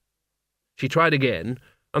at her. She tried again,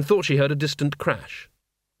 and thought she heard a distant crash.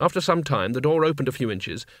 After some time, the door opened a few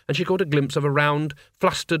inches, and she caught a glimpse of a round,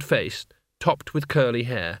 flustered face, topped with curly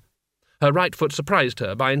hair. Her right foot surprised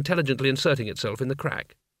her by intelligently inserting itself in the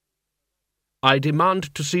crack. "I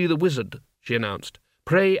demand to see the wizard," she announced.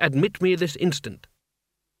 "Pray admit me this instant."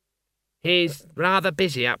 "He's rather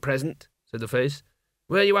busy at present," said the face.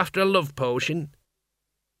 "Were you after a love potion?"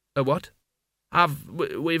 "A what?"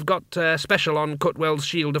 We've got a special on Cutwell's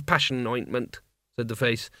Shield of Passion ointment," said the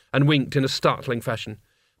face, and winked in a startling fashion.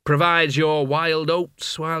 "Provides your wild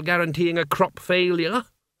oats while guaranteeing a crop failure,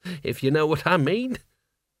 if you know what I mean."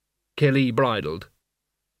 Kaylee bridled.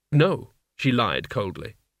 "No," she lied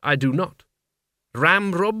coldly. "I do not."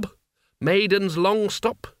 "Ram rub, maiden's long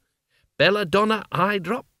stop, belladonna eye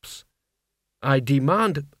drops." "I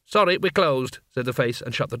demand—" "Sorry, we're closed," said the face,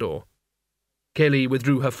 and shut the door. Kaylee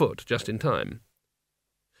withdrew her foot just in time.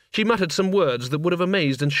 She muttered some words that would have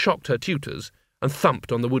amazed and shocked her tutors, and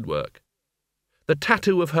thumped on the woodwork. The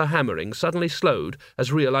tattoo of her hammering suddenly slowed as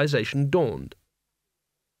realization dawned.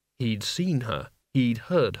 He'd seen her. He'd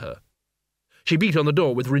heard her. She beat on the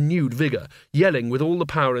door with renewed vigour, yelling with all the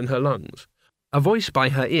power in her lungs. A voice by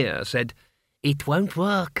her ear said, "It won't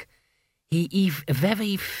work. He is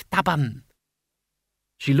very stubborn."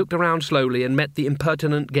 She looked around slowly and met the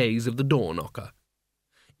impertinent gaze of the door-knocker.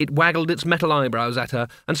 It waggled its metal eyebrows at her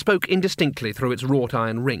and spoke indistinctly through its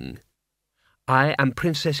wrought-iron ring. "I am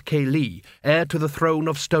Princess Kaylee, heir to the throne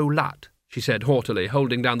of Stolat," she said haughtily,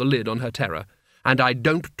 holding down the lid on her terror, "and I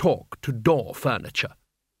don't talk to door furniture."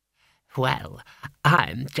 "Well,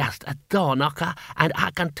 I'm just a door-knocker, and I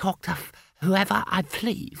can talk to whoever I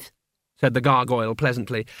please," said the gargoyle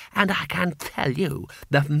pleasantly, "and I can tell you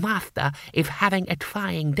the master is having a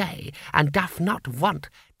trying day and does not want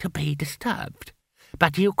to be disturbed.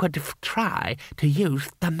 But you could try to use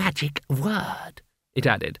the magic word," it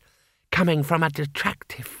added. "Coming from a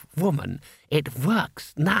attractive woman, it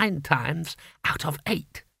works 9 times out of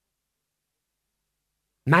 8.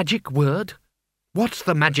 "Magic word? What's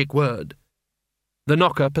the magic word?" The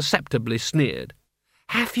knocker perceptibly sneered.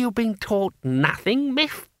 "Have you been taught nothing,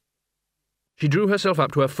 miss?" She drew herself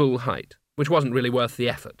up to her full height, which wasn't really worth the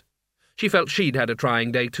effort. She felt she'd had a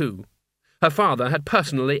trying day too. Her father had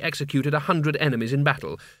personally executed 100 enemies in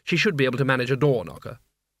battle. She should be able to manage a door-knocker.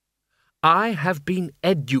 "I have been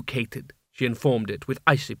educated," she informed it with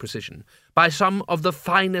icy precision, "by some of the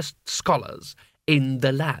finest scholars in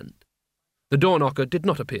the land." The door-knocker did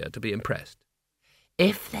not appear to be impressed.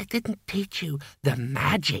 "If they didn't teach you the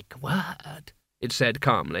magic word," it said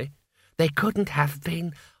calmly, "they couldn't have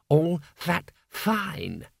been all that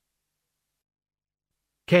fine."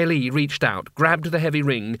 Kaylee reached out, grabbed the heavy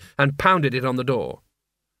ring, and pounded it on the door.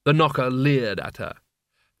 The knocker leered at her.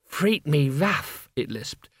 "Treat me rough," it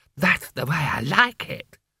lisped. "That's the way I like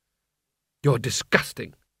it." "You're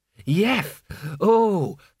disgusting." "Yes.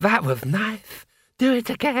 Oh, that was nice. Do it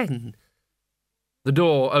again." The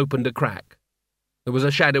door opened a crack. There was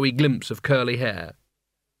a shadowy glimpse of curly hair.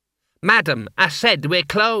 "Madam, I said we're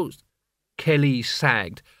closed." Kaylee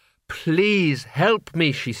sagged. "Please help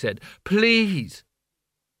me," she said. "Please."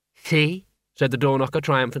 "See," said the door-knocker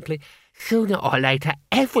triumphantly, "sooner or later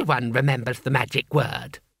everyone remembers the magic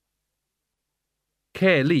word."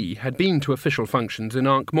 Kaylee had been to official functions in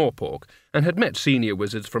Ankh-Morpork and had met senior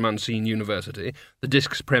wizards from Unseen University, the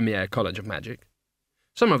Disc's premier college of magic.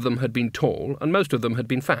 Some of them had been tall, and most of them had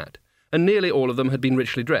been fat, and nearly all of them had been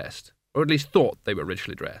richly dressed, or at least thought they were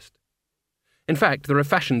richly dressed. In fact, there are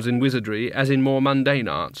fashions in wizardry as in more mundane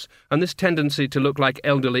arts, and this tendency to look like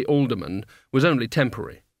elderly aldermen was only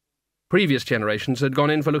temporary. Previous generations had gone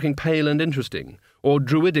in for looking pale and interesting, or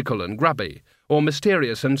druidical and grubby, or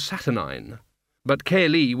mysterious and saturnine. But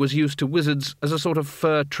Kaylee was used to wizards as a sort of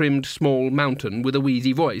fur-trimmed small mountain with a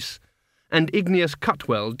wheezy voice, and Igneous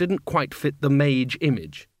Cutwell didn't quite fit the mage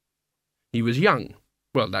image. He was young.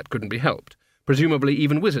 Well, that couldn't be helped. Presumably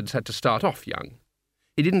even wizards had to start off young.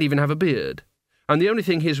 He didn't even have a beard, and the only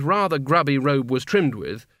thing his rather grubby robe was trimmed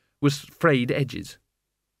with was frayed edges.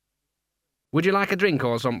 "Would you like a drink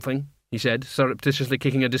or something?" he said, surreptitiously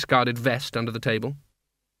kicking a discarded vest under the table.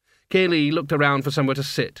 Kaylee looked around for somewhere to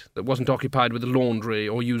sit that wasn't occupied with laundry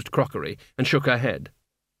or used crockery, and shook her head.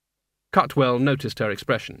 Cutwell noticed her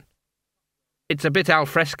expression. "It's a bit al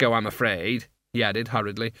fresco, I'm afraid," he added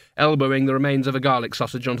hurriedly, elbowing the remains of a garlic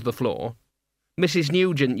sausage onto the floor. "Mrs.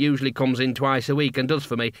 Nugent usually comes in twice a week and does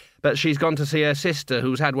for me, but she's gone to see her sister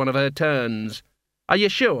who's had one of her turns. Are you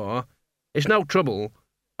sure? It's no trouble.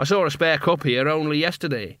 I saw a spare cup here only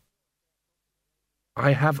yesterday."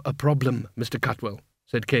 "I have a problem, Mr. Cutwell,"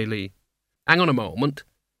 said Kaylee. "Hang on a moment."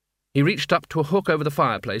 He reached up to a hook over the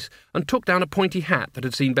fireplace and took down a pointy hat that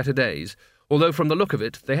had seen better days, although from the look of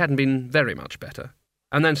it they hadn't been very much better,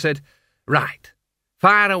 and then said, "Right,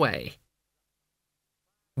 fire away."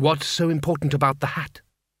 "What's so important about the hat?"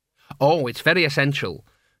 "Oh, it's very essential.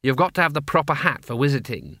 You've got to have the proper hat for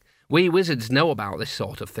wizarding. We wizards know about this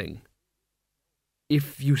sort of thing."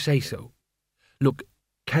 "If you say so. Look,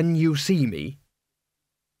 can you see me?"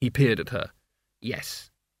 He peered at her. "Yes.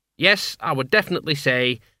 Yes, I would definitely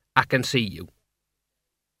say I can see you."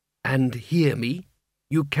 "And hear me?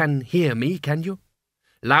 You can hear me, can you?"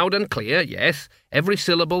 "Loud and clear, yes. Every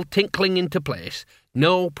syllable tinkling into place.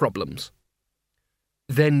 No problems."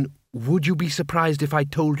 "Then would you be surprised if I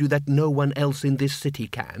told you that no one else in this city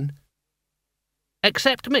can?"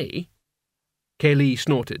 "Except me?" Kaylee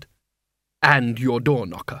snorted. "And your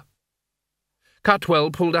door-knocker." Cutwell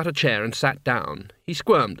pulled out a chair and sat down. He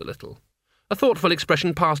squirmed a little. A thoughtful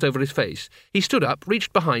expression passed over his face. He stood up,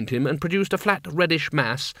 reached behind him, and produced a flat reddish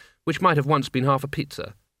mass which might have once been half a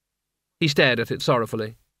pizza. He stared at it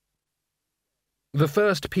sorrowfully. The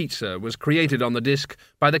first pizza was created on the disc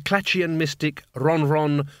by the Clatchian mystic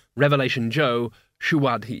Ronron Revelation Joe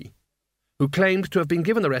Shuwadhi, who claimed to have been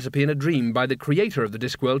given the recipe in a dream by the creator of the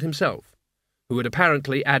Discworld himself, who had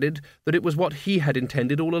apparently added that it was what he had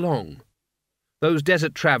intended all along. Those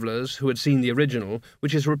desert travellers who had seen the original,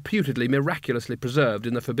 which is reputedly miraculously preserved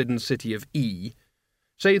in the forbidden city of E,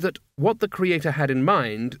 say that what the creator had in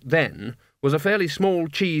mind then was a fairly small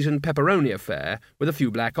cheese and pepperoni affair with a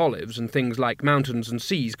few black olives, and things like mountains and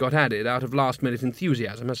seas got added out of last-minute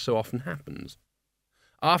enthusiasm, as so often happens.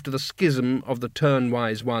 After the schism of the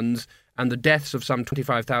Turnwise Ones and the deaths of some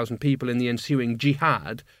 25,000 people in the ensuing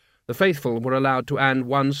jihad, the faithful were allowed to add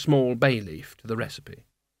one small bay leaf to the recipe.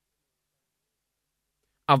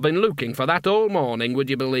 "I've been looking for that all morning,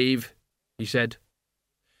 would you believe?" he said.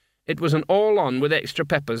 "It was an all-on with extra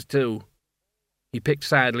peppers, too." He picked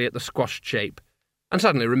sadly at the squashed shape, and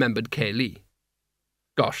suddenly remembered Kaylee.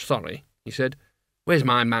 "Gosh, sorry," he said. "Where's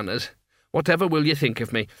my manners? Whatever will you think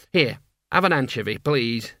of me? Here, have an anchovy,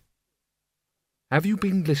 please." "Have you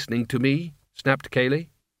been listening to me?" snapped Kaylee.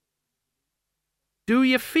 "Do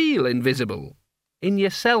you feel invisible? In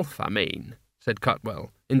yourself, I mean," said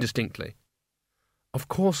Cutwell, indistinctly. "Of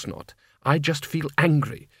course not. I just feel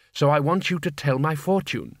angry, so I want you to tell my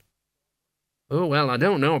fortune." "Oh, well, I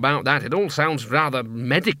don't know about that. It all sounds rather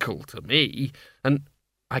medical to me, and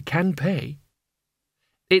I can pay."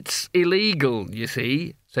 "It's illegal, you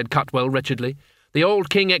see," said Cutwell wretchedly. "The old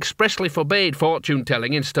king expressly forbade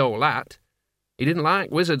fortune-telling in Stolat. He didn't like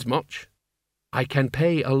wizards much." "I can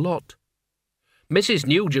pay a lot." "Mrs.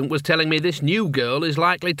 Nugent was telling me this new girl is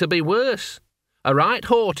likely to be worse. A right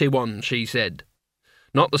haughty one, she said.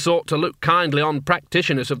 Not the sort to look kindly on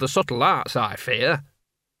practitioners of the subtle arts, I fear."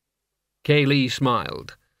 Kaylee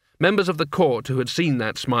smiled. Members of the court who had seen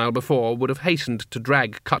that smile before would have hastened to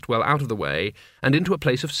drag Cutwell out of the way and into a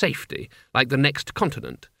place of safety, like the next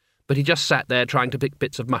continent, but he just sat there trying to pick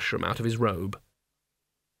bits of mushroom out of his robe.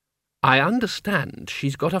 "I understand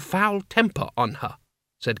she's got a foul temper on her,"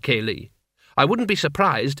 said Kaylee. "I wouldn't be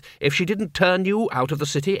surprised if she didn't turn you out of the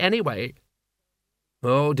city anyway."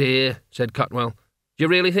 "Oh dear," said Cutwell. "Do you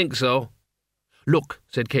really think so?" "Look,"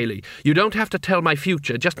 said Kaylee, "you don't have to tell my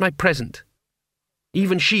future, just my present."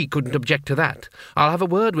 "Even she couldn't object to that. I'll have a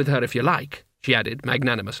word with her if you like," she added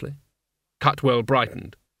magnanimously. Cutwell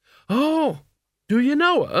brightened. "Oh, do you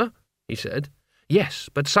know her?" he said. "Yes,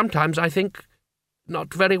 but sometimes I think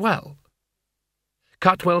not very well."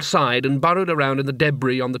 Cutwell sighed and burrowed around in the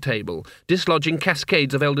debris on the table, dislodging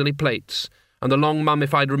cascades of elderly plates and the long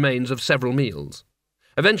mummified remains of several meals.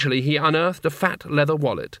 Eventually he unearthed a fat leather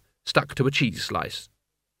wallet, stuck to a cheese slice.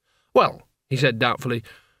 "Well," he said doubtfully,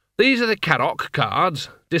 "these are the Karok cards,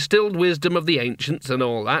 distilled wisdom of the ancients and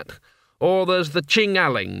all that. Or there's the Ching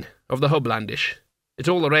Aling of the Hublandish. It's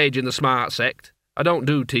all the rage in the smart sect. I don't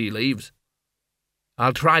do tea leaves."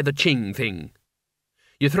 "I'll try the Ching thing."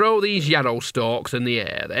 "You throw these yarrow stalks in the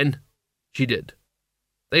air, then?" She did.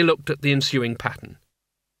 They looked at the ensuing pattern.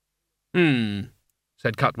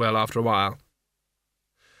 Said Cutwell after a while.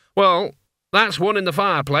 "Well, that's one in the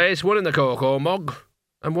fireplace, one in the cocoa mug,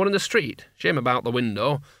 and one in the street. Shame about the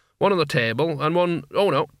window. One on the table, and one,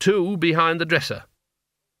 two behind the dresser.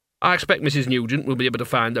 I expect Mrs. Nugent will be able to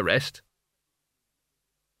find the rest."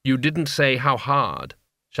 "You didn't say how hard.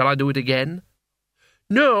 Shall I do it again?"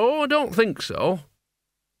 "No, I don't think so."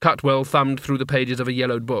 Cutwell thumbed through the pages of a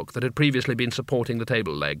yellowed book that had previously been supporting the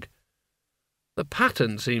table leg. "The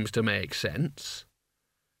pattern seems to make sense.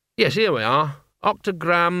 Yes, here we are.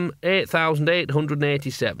 Octogram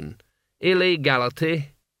 8887.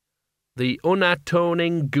 Illegality. The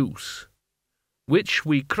unatoning goose. Which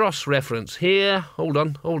we cross-reference here. Hold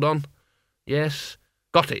on. Yes,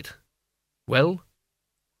 got it. Well,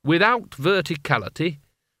 without verticality,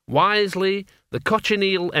 wisely the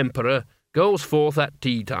cochineal emperor goes forth at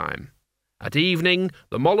tea-time. At evening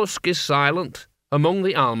the mollusk is silent among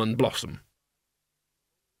the almond blossom."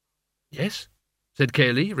 "Yes," said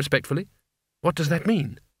Kaylee respectfully. "What does that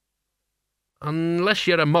mean?" "Unless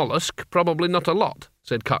you're a mollusk, probably not a lot,"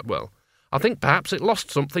 said Cutwell. "I think perhaps it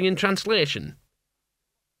lost something in translation."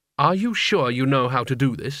 "Are you sure you know how to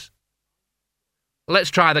do this?"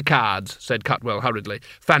 "Let's try the cards," said Cutwell hurriedly,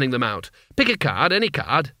 fanning them out. "Pick a card, any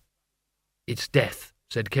card." "It's death,"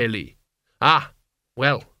 said Kaylee. "Ah,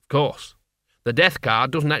 well, of course. The death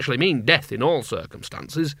card doesn't actually mean death in all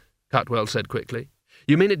circumstances," Cutwell said quickly.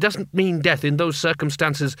 "You mean it doesn't mean death in those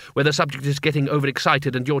circumstances where the subject is getting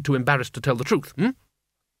overexcited and you're too embarrassed to tell the truth,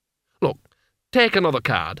 Look, take another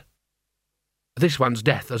card." "This one's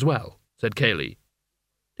death as well," said Kaylee.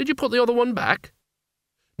 "Did you put the other one back?"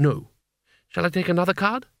 "No. Shall I take another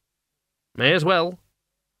card?" "May as well."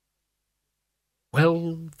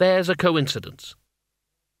 "Well, there's a coincidence.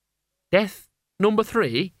 Death number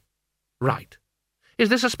 3? Right. Is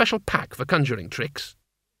this a special pack for conjuring tricks?"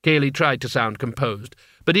 Kaylee tried to sound composed,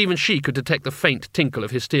 but even she could detect the faint tinkle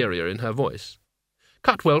of hysteria in her voice.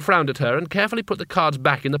 Cutwell frowned at her and carefully put the cards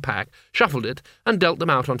back in the pack, shuffled it, and dealt them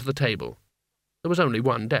out onto the table. There was only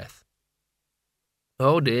one death.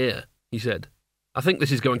 "Oh dear," he said. "I think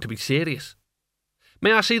this is going to be serious.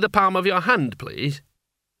 May I see the palm of your hand, please?"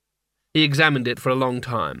 He examined it for a long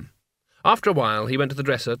time. After a while, he went to the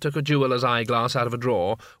dresser, took a jeweller's eyeglass out of a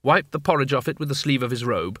drawer, wiped the porridge off it with the sleeve of his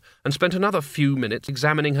robe, and spent another few minutes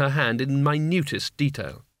examining her hand in minutest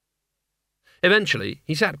detail. Eventually,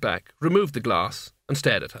 he sat back, removed the glass, and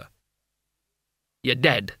stared at her. "You're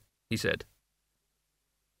dead," he said.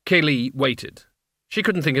 Kaylee waited. She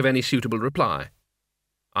couldn't think of any suitable reply.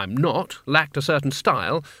 "I'm not" lacked a certain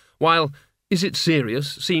style, while "is it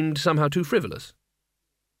serious" seemed somehow too frivolous.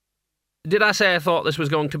 "Did I say I thought this was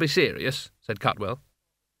going to be serious?" said Cutwell.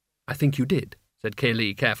 "I think you did," said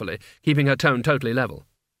Kaylee carefully, keeping her tone totally level.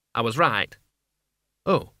 "I was right."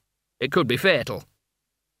 "Oh, it could be fatal."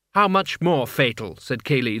 "How much more fatal," said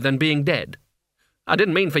Kaylee, "than being dead?" "I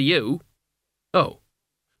didn't mean for you." "Oh,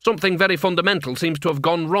 something very fundamental seems to have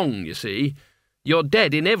gone wrong, you see. You're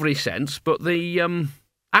dead in every sense but the,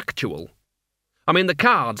 actual. I mean, the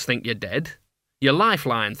cards think you're dead. Your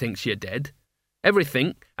lifeline thinks you're dead.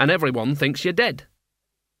 Everything and everyone thinks you're dead."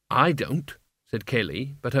 "I don't," said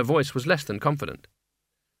Kaylee, but her voice was less than confident.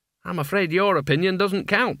 "I'm afraid your opinion doesn't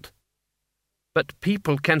count." "But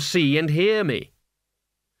people can see and hear me."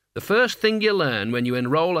 "The first thing you learn when you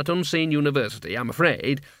enroll at Unseen University, I'm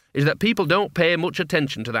afraid, is that people don't pay much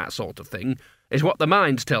attention to that sort of thing. It's what their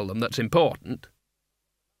minds tell them that's important."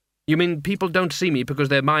 "You mean people don't see me because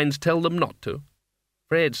their minds tell them not to?"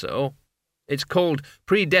 "Afraid so. It's called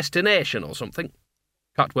predestination or something."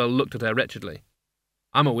 Cutwell looked at her wretchedly.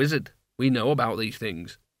 "I'm a wizard. We know about these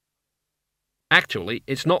things." "Actually,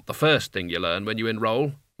 it's not the first thing you learn when you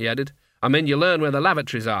enroll," he added. "I mean, you learn where the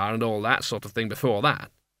lavatories are and all that sort of thing before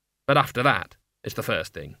that. But after that, it's the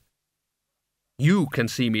first thing." "You can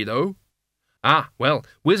see me, though." "Ah, well,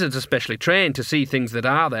 wizards are specially trained to see things that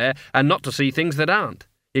are there and not to see things that aren't.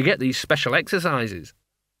 You get these special exercises."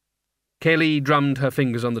 Kaylee drummed her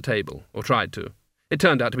fingers on the table, or tried to. It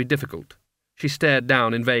turned out to be difficult. She stared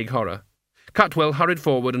down in vague horror. Cutwell hurried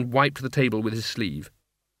forward and wiped the table with his sleeve.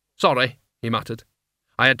 "Sorry," he muttered.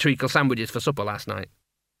 "I had treacle sandwiches for supper last night."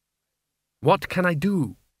 "What can I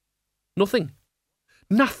do?" "Nothing."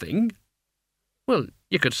 "Nothing?" "Well,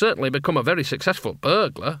 you could certainly become a very successful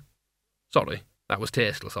burglar." "Sorry, that was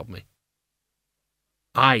tasteless of me."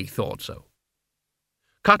 "I thought so."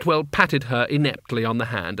 Cutwell patted her ineptly on the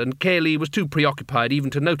hand, and Kaylee was too preoccupied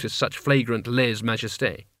even to notice such flagrant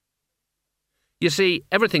lèse-majesté. "You see,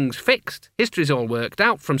 everything's fixed. History's all worked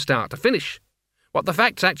out from start to finish. What the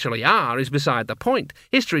facts actually are is beside the point.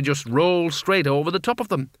 History just rolls straight over the top of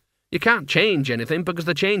them. You can't change anything because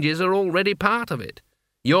the changes are already part of it.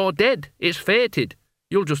 You're dead. It's fated.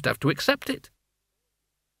 You'll just have to accept it."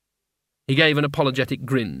 He gave an apologetic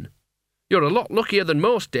grin. "You're a lot luckier than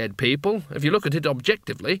most dead people, if you look at it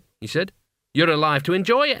objectively," he said. "You're alive to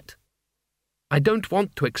enjoy it." "I don't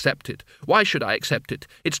want to accept it. Why should I accept it?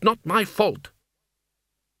 It's not my fault."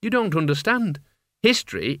 "You don't understand.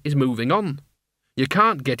 History is moving on. You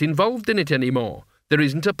can't get involved in it anymore. There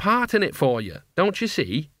isn't a part in it for you, don't you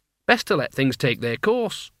see? Best to let things take their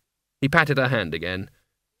course." He patted her hand again.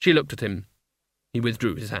 She looked at him. He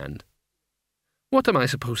withdrew his hand. "What am I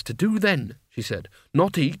supposed to do then?" she said.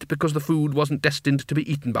 "Not eat because the food wasn't destined to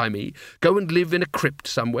be eaten by me? Go and live in a crypt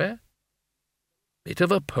somewhere?" "Bit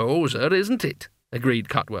of a poser, isn't it?" agreed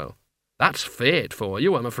Cutwell. "That's fate for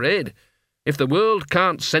you, I'm afraid. If the world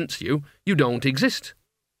can't sense you, you don't exist.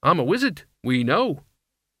 I'm a wizard, we know."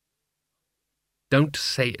 "Don't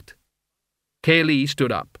say it." Kaylee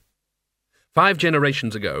stood up. 5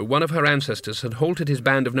 generations ago, one of her ancestors had halted his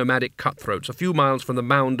band of nomadic cutthroats a few miles from the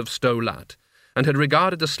mound of Stolat, and had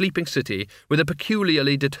regarded the sleeping city with a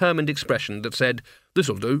peculiarly determined expression that said,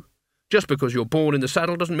 "This'll do. Just because you're born in the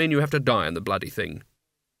saddle doesn't mean you have to die in the bloody thing."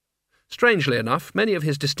 Strangely enough, many of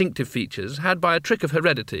his distinctive features had, by a trick of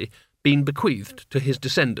heredity, been bequeathed to his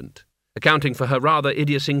descendant, accounting for her rather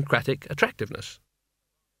idiosyncratic attractiveness.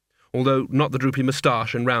 Although not the droopy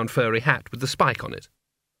moustache and round furry hat with the spike on it.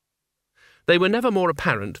 They were never more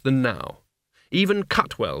apparent than now. Even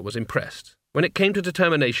Cutwell was impressed. When it came to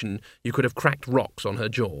determination, you could have cracked rocks on her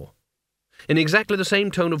jaw. In exactly the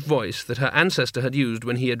same tone of voice that her ancestor had used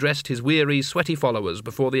when he addressed his weary, sweaty followers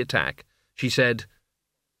before the attack, she said,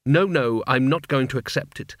 No, I'm not going to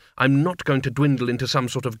accept it. I'm not going to dwindle into some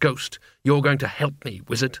sort of ghost. You're going to help me,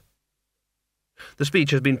 wizard." The speech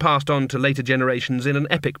has been passed on to later generations in an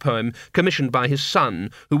epic poem commissioned by his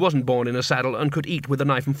son, who wasn't born in a saddle and could eat with a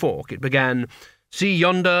knife and fork. It began, "See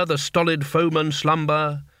yonder the stolid foeman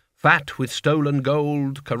slumber, fat with stolen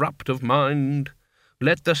gold, corrupt of mind.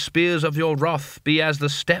 Let the spears of your wrath be as the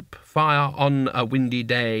steppe fire on a windy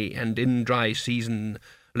day and in dry season,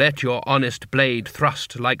 let your honest blade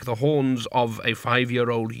thrust like the horns of a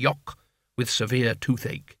 5-year-old yock with severe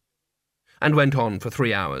toothache. And went on for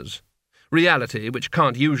 3 hours. Reality, which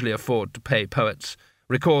can't usually afford to pay poets,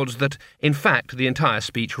 records that, in fact, the entire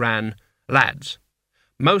speech ran, "Lads,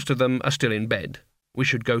 most of them are still in bed. We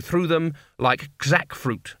should go through them like Xac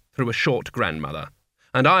fruit through a short grandmother.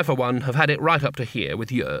 And I, for one, have had it right up to here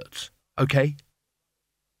with yurts. OK?"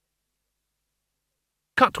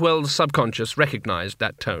 Cutwell's subconscious recognised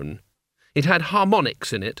that tone. It had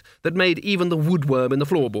harmonics in it that made even the woodworm in the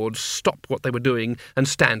floorboards stop what they were doing and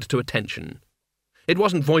stand to attention. It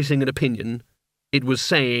wasn't voicing an opinion. It was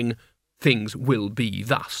saying, "Things will be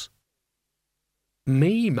thus."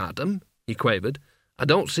 "Me, madam," he quavered. "I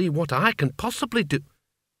don't see what I can possibly do."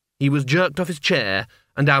 He was jerked off his chair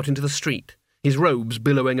and out into the street, his robes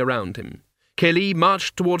billowing around him. Kaylee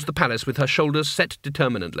marched towards the palace with her shoulders set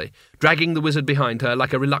determinedly, dragging the wizard behind her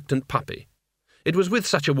like a reluctant puppy. It was with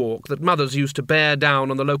such a walk that mothers used to bear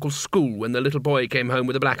down on the local school when their little boy came home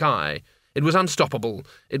with a black eye. It was unstoppable.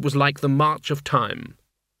 It was like the march of time.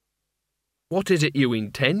 "What is it you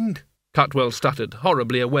intend?" Cutwell stuttered,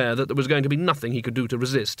 horribly aware that there was going to be nothing he could do to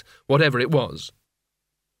resist, whatever it was.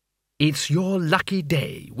 "It's your lucky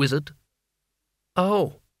day, wizard."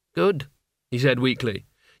 "Oh, good," he said weakly.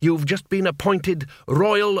 "You've just been appointed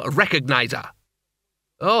Royal Recognizer."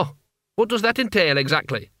 "Oh, what does that entail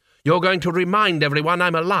exactly?" "You're going to remind everyone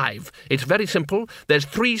I'm alive. It's very simple. There's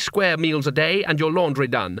 3 square meals a day and your laundry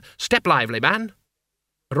done. Step lively, man."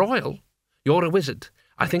 "Royal? You're a wizard.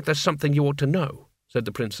 I think there's something you ought to know," said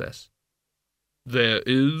the princess. "There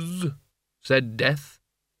is?" said Death.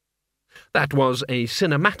 That was a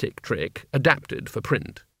cinematic trick adapted for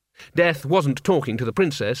print. Death wasn't talking to the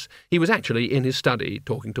princess, he was actually in his study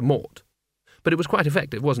talking to Mort. But it was quite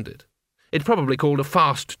effective, wasn't it? It probably called a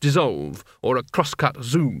fast dissolve, or a cross-cut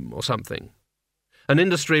zoom, or something. An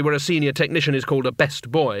industry where a senior technician is called a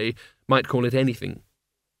best boy might call it anything.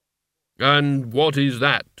 "And what is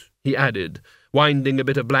that?" he added, winding a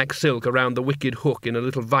bit of black silk around the wicked hook in a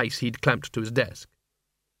little vice he'd clamped to his desk.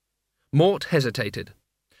 Mort hesitated.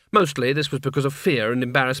 Mostly this was because of fear and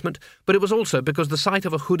embarrassment, but it was also because the sight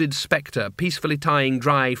of a hooded spectre peacefully tying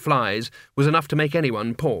dry flies was enough to make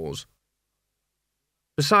anyone pause.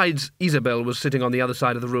 Besides, Isabel was sitting on the other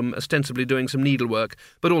side of the room, ostensibly doing some needlework,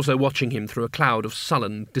 but also watching him through a cloud of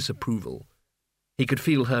sullen disapproval. He could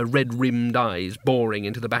feel her red-rimmed eyes boring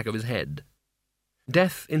into the back of his head.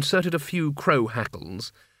 Death inserted a few crow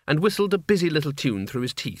hackles and whistled a busy little tune through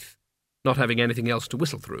his teeth, not having anything else to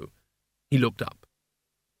whistle through. He looked up.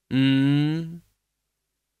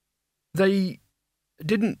 "They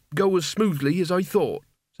didn't go as smoothly as I thought,"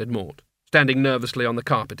 said Mort, standing nervously on the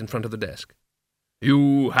carpet in front of the desk.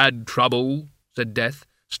 "You had trouble?" said Death,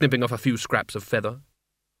 snipping off a few scraps of feather.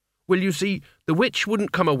 "Well, you see, the witch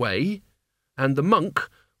wouldn't come away, and the monk,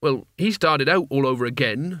 well, he started out all over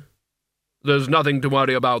again." "There's nothing to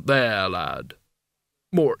worry about there, lad."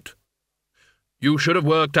 "Mort." "You should have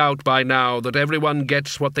worked out by now that everyone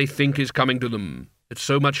gets what they think is coming to them. It's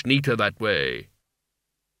so much neater that way."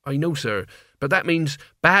 "I know, sir, but that means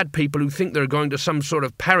bad people who think they're going to some sort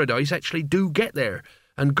of paradise actually do get there,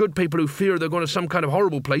 and good people who fear they're going to some kind of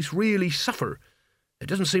horrible place really suffer. It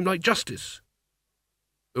doesn't seem like justice."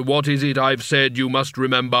 "What is it I've said you must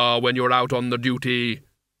remember when you're out on the duty?"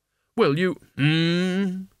 "Well, you—"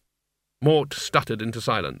 Mort stuttered into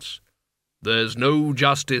silence. "There's no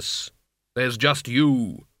justice. There's just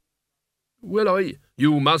you." "Well,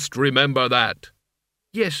 You must remember that."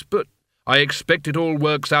 "Yes, but—" "I expect it all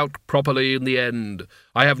works out properly in the end.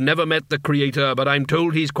 I have never met the Creator, but I'm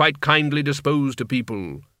told he's quite kindly disposed to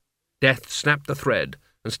people." Death snapped the thread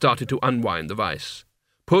and started to unwind the vice.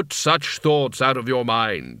 "Put such thoughts out of your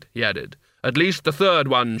mind," he added. "At least the third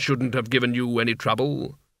one shouldn't have given you any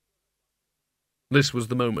trouble." This was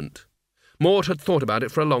the moment. Mort had thought about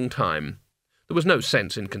it for a long time. There was no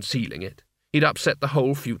sense in concealing it. He'd upset the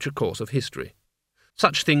whole future course of history.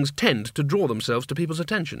 Such things tend to draw themselves to people's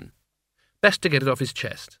attention. Best to get it off his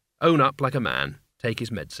chest, own up like a man, take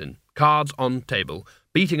his medicine, cards on table,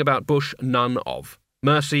 beating about bush none of,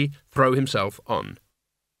 mercy throw himself on.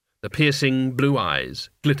 The piercing blue eyes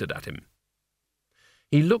glittered at him.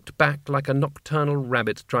 He looked back like a nocturnal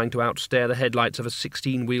rabbit trying to outstare the headlights of a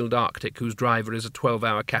 16-wheeled Arctic whose driver is a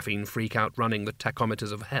 12-hour caffeine freak out running the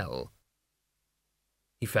tachometers of hell.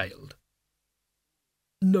 He failed.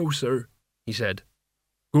 "No, sir," he said.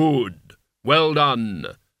 "Good. Well done.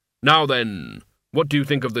 Now then, what do you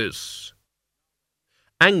think of this?"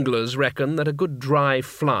 Anglers reckon that a good dry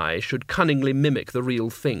fly should cunningly mimic the real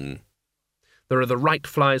thing. There are the right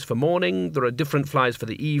flies for morning, there are different flies for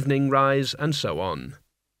the evening rise, and so on.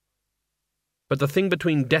 but the thing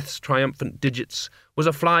between Death's triumphant digits was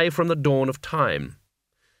a fly from the dawn of time.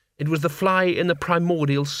 It was the fly in the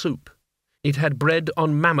primordial soup. It had bred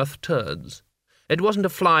on mammoth turds. It wasn't a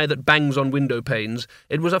fly that bangs on window panes.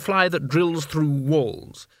 It was a fly that drills through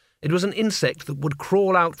walls. It was an insect that would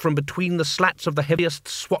crawl out from between the slats of the heaviest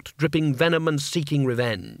swat-dripping venom and seeking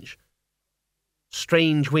revenge.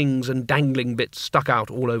 Strange wings and dangling bits stuck out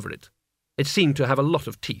all over it. It seemed to have a lot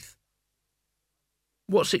of teeth.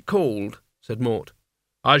 "What's it called?" said Mort.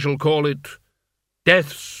 "I shall call it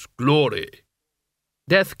Death's Glory."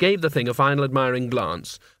 Death gave the thing a final admiring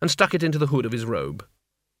glance and stuck it into the hood of his robe.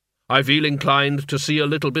 "I feel inclined to see a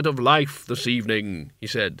little bit of life this evening," he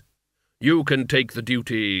said. "You can take the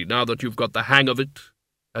duty now that you've got the hang of it,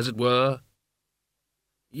 as it were."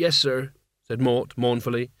 "Yes, sir," said Mort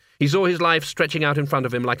mournfully. He saw his life stretching out in front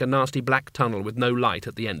of him like a nasty black tunnel with no light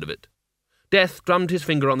at the end of it. Death drummed his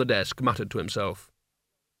finger on the desk, muttered to himself.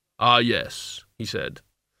 "Ah, yes," he said.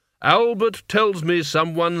 "Albert tells me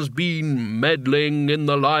someone's been meddling in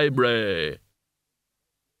the library."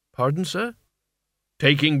 "Pardon, sir?"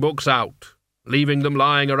 "Taking books out, leaving them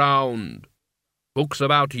lying around. Books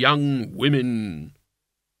about young women.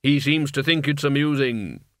 He seems to think it's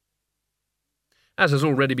amusing." As has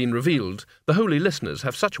already been revealed, the holy listeners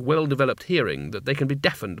have such well-developed hearing that they can be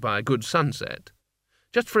deafened by a good sunset.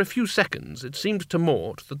 Just for a few seconds it seemed to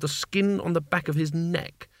Mort that the skin on the back of his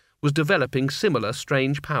neck was developing similar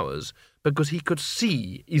strange powers, because he could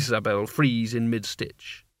see Isabel freeze in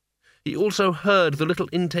mid-stitch. He also heard the little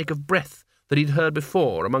intake of breath that he'd heard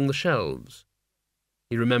before among the shelves.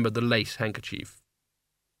 He remembered the lace handkerchief.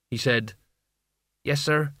 He said, "Yes,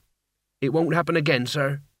 sir. It won't happen again,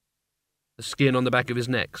 sir." The skin on the back of his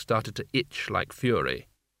neck started to itch like fury.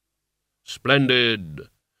 "Splendid.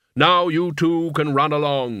 Now you two can run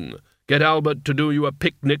along. Get Albert to do you a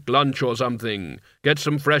picnic lunch or something. Get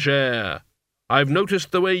some fresh air. I've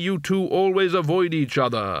noticed the way you two always avoid each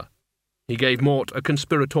other." He gave Mort a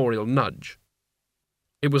conspiratorial nudge.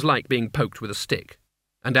 It was like being poked with a stick,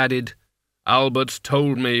 and added, "Albert's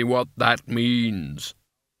told me what that means."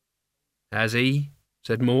 "Has he?"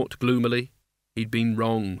 said Mort gloomily. He'd been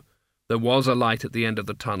wrong. There was a light at the end of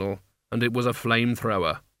the tunnel, and it was a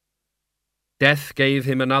flamethrower. Death gave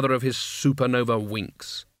him another of his supernova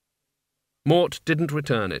winks. Mort didn't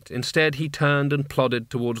return it. Instead, he turned and plodded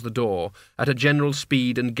towards the door, at a general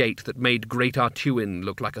speed and gait that made Great Artuin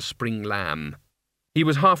look like a spring lamb. He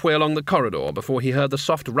was halfway along the corridor before he heard the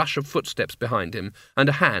soft rush of footsteps behind him, and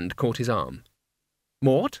a hand caught his arm.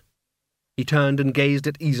 "Mort?" He turned and gazed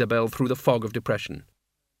at Isabel through the fog of depression.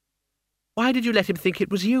 "Why did you let him think it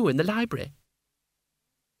was you in the library?"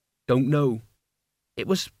 "Don't know." "It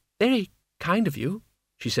was very kind of you,"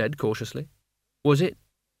 she said cautiously. "Was it?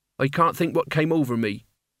 I can't think what came over me."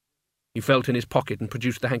 He felt in his pocket and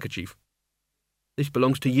produced the handkerchief. "This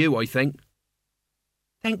belongs to you, I think."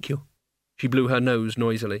 "Thank you." She blew her nose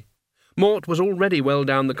noisily. Mort was already well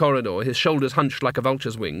down the corridor, his shoulders hunched like a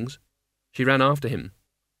vulture's wings. She ran after him.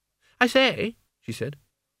 "I say," she said.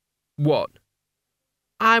 "What?"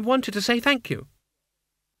 "I wanted to say thank you."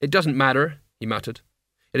 "It doesn't matter," he muttered.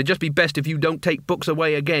 "It'd just be best if you don't take books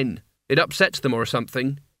away again. It upsets them or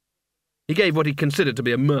something." He gave what he considered to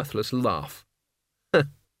be a mirthless laugh. "Huh."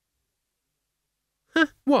 "Huh,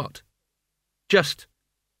 what?" "Just,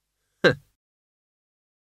 huh."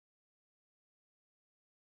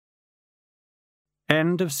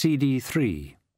 End of CD 3.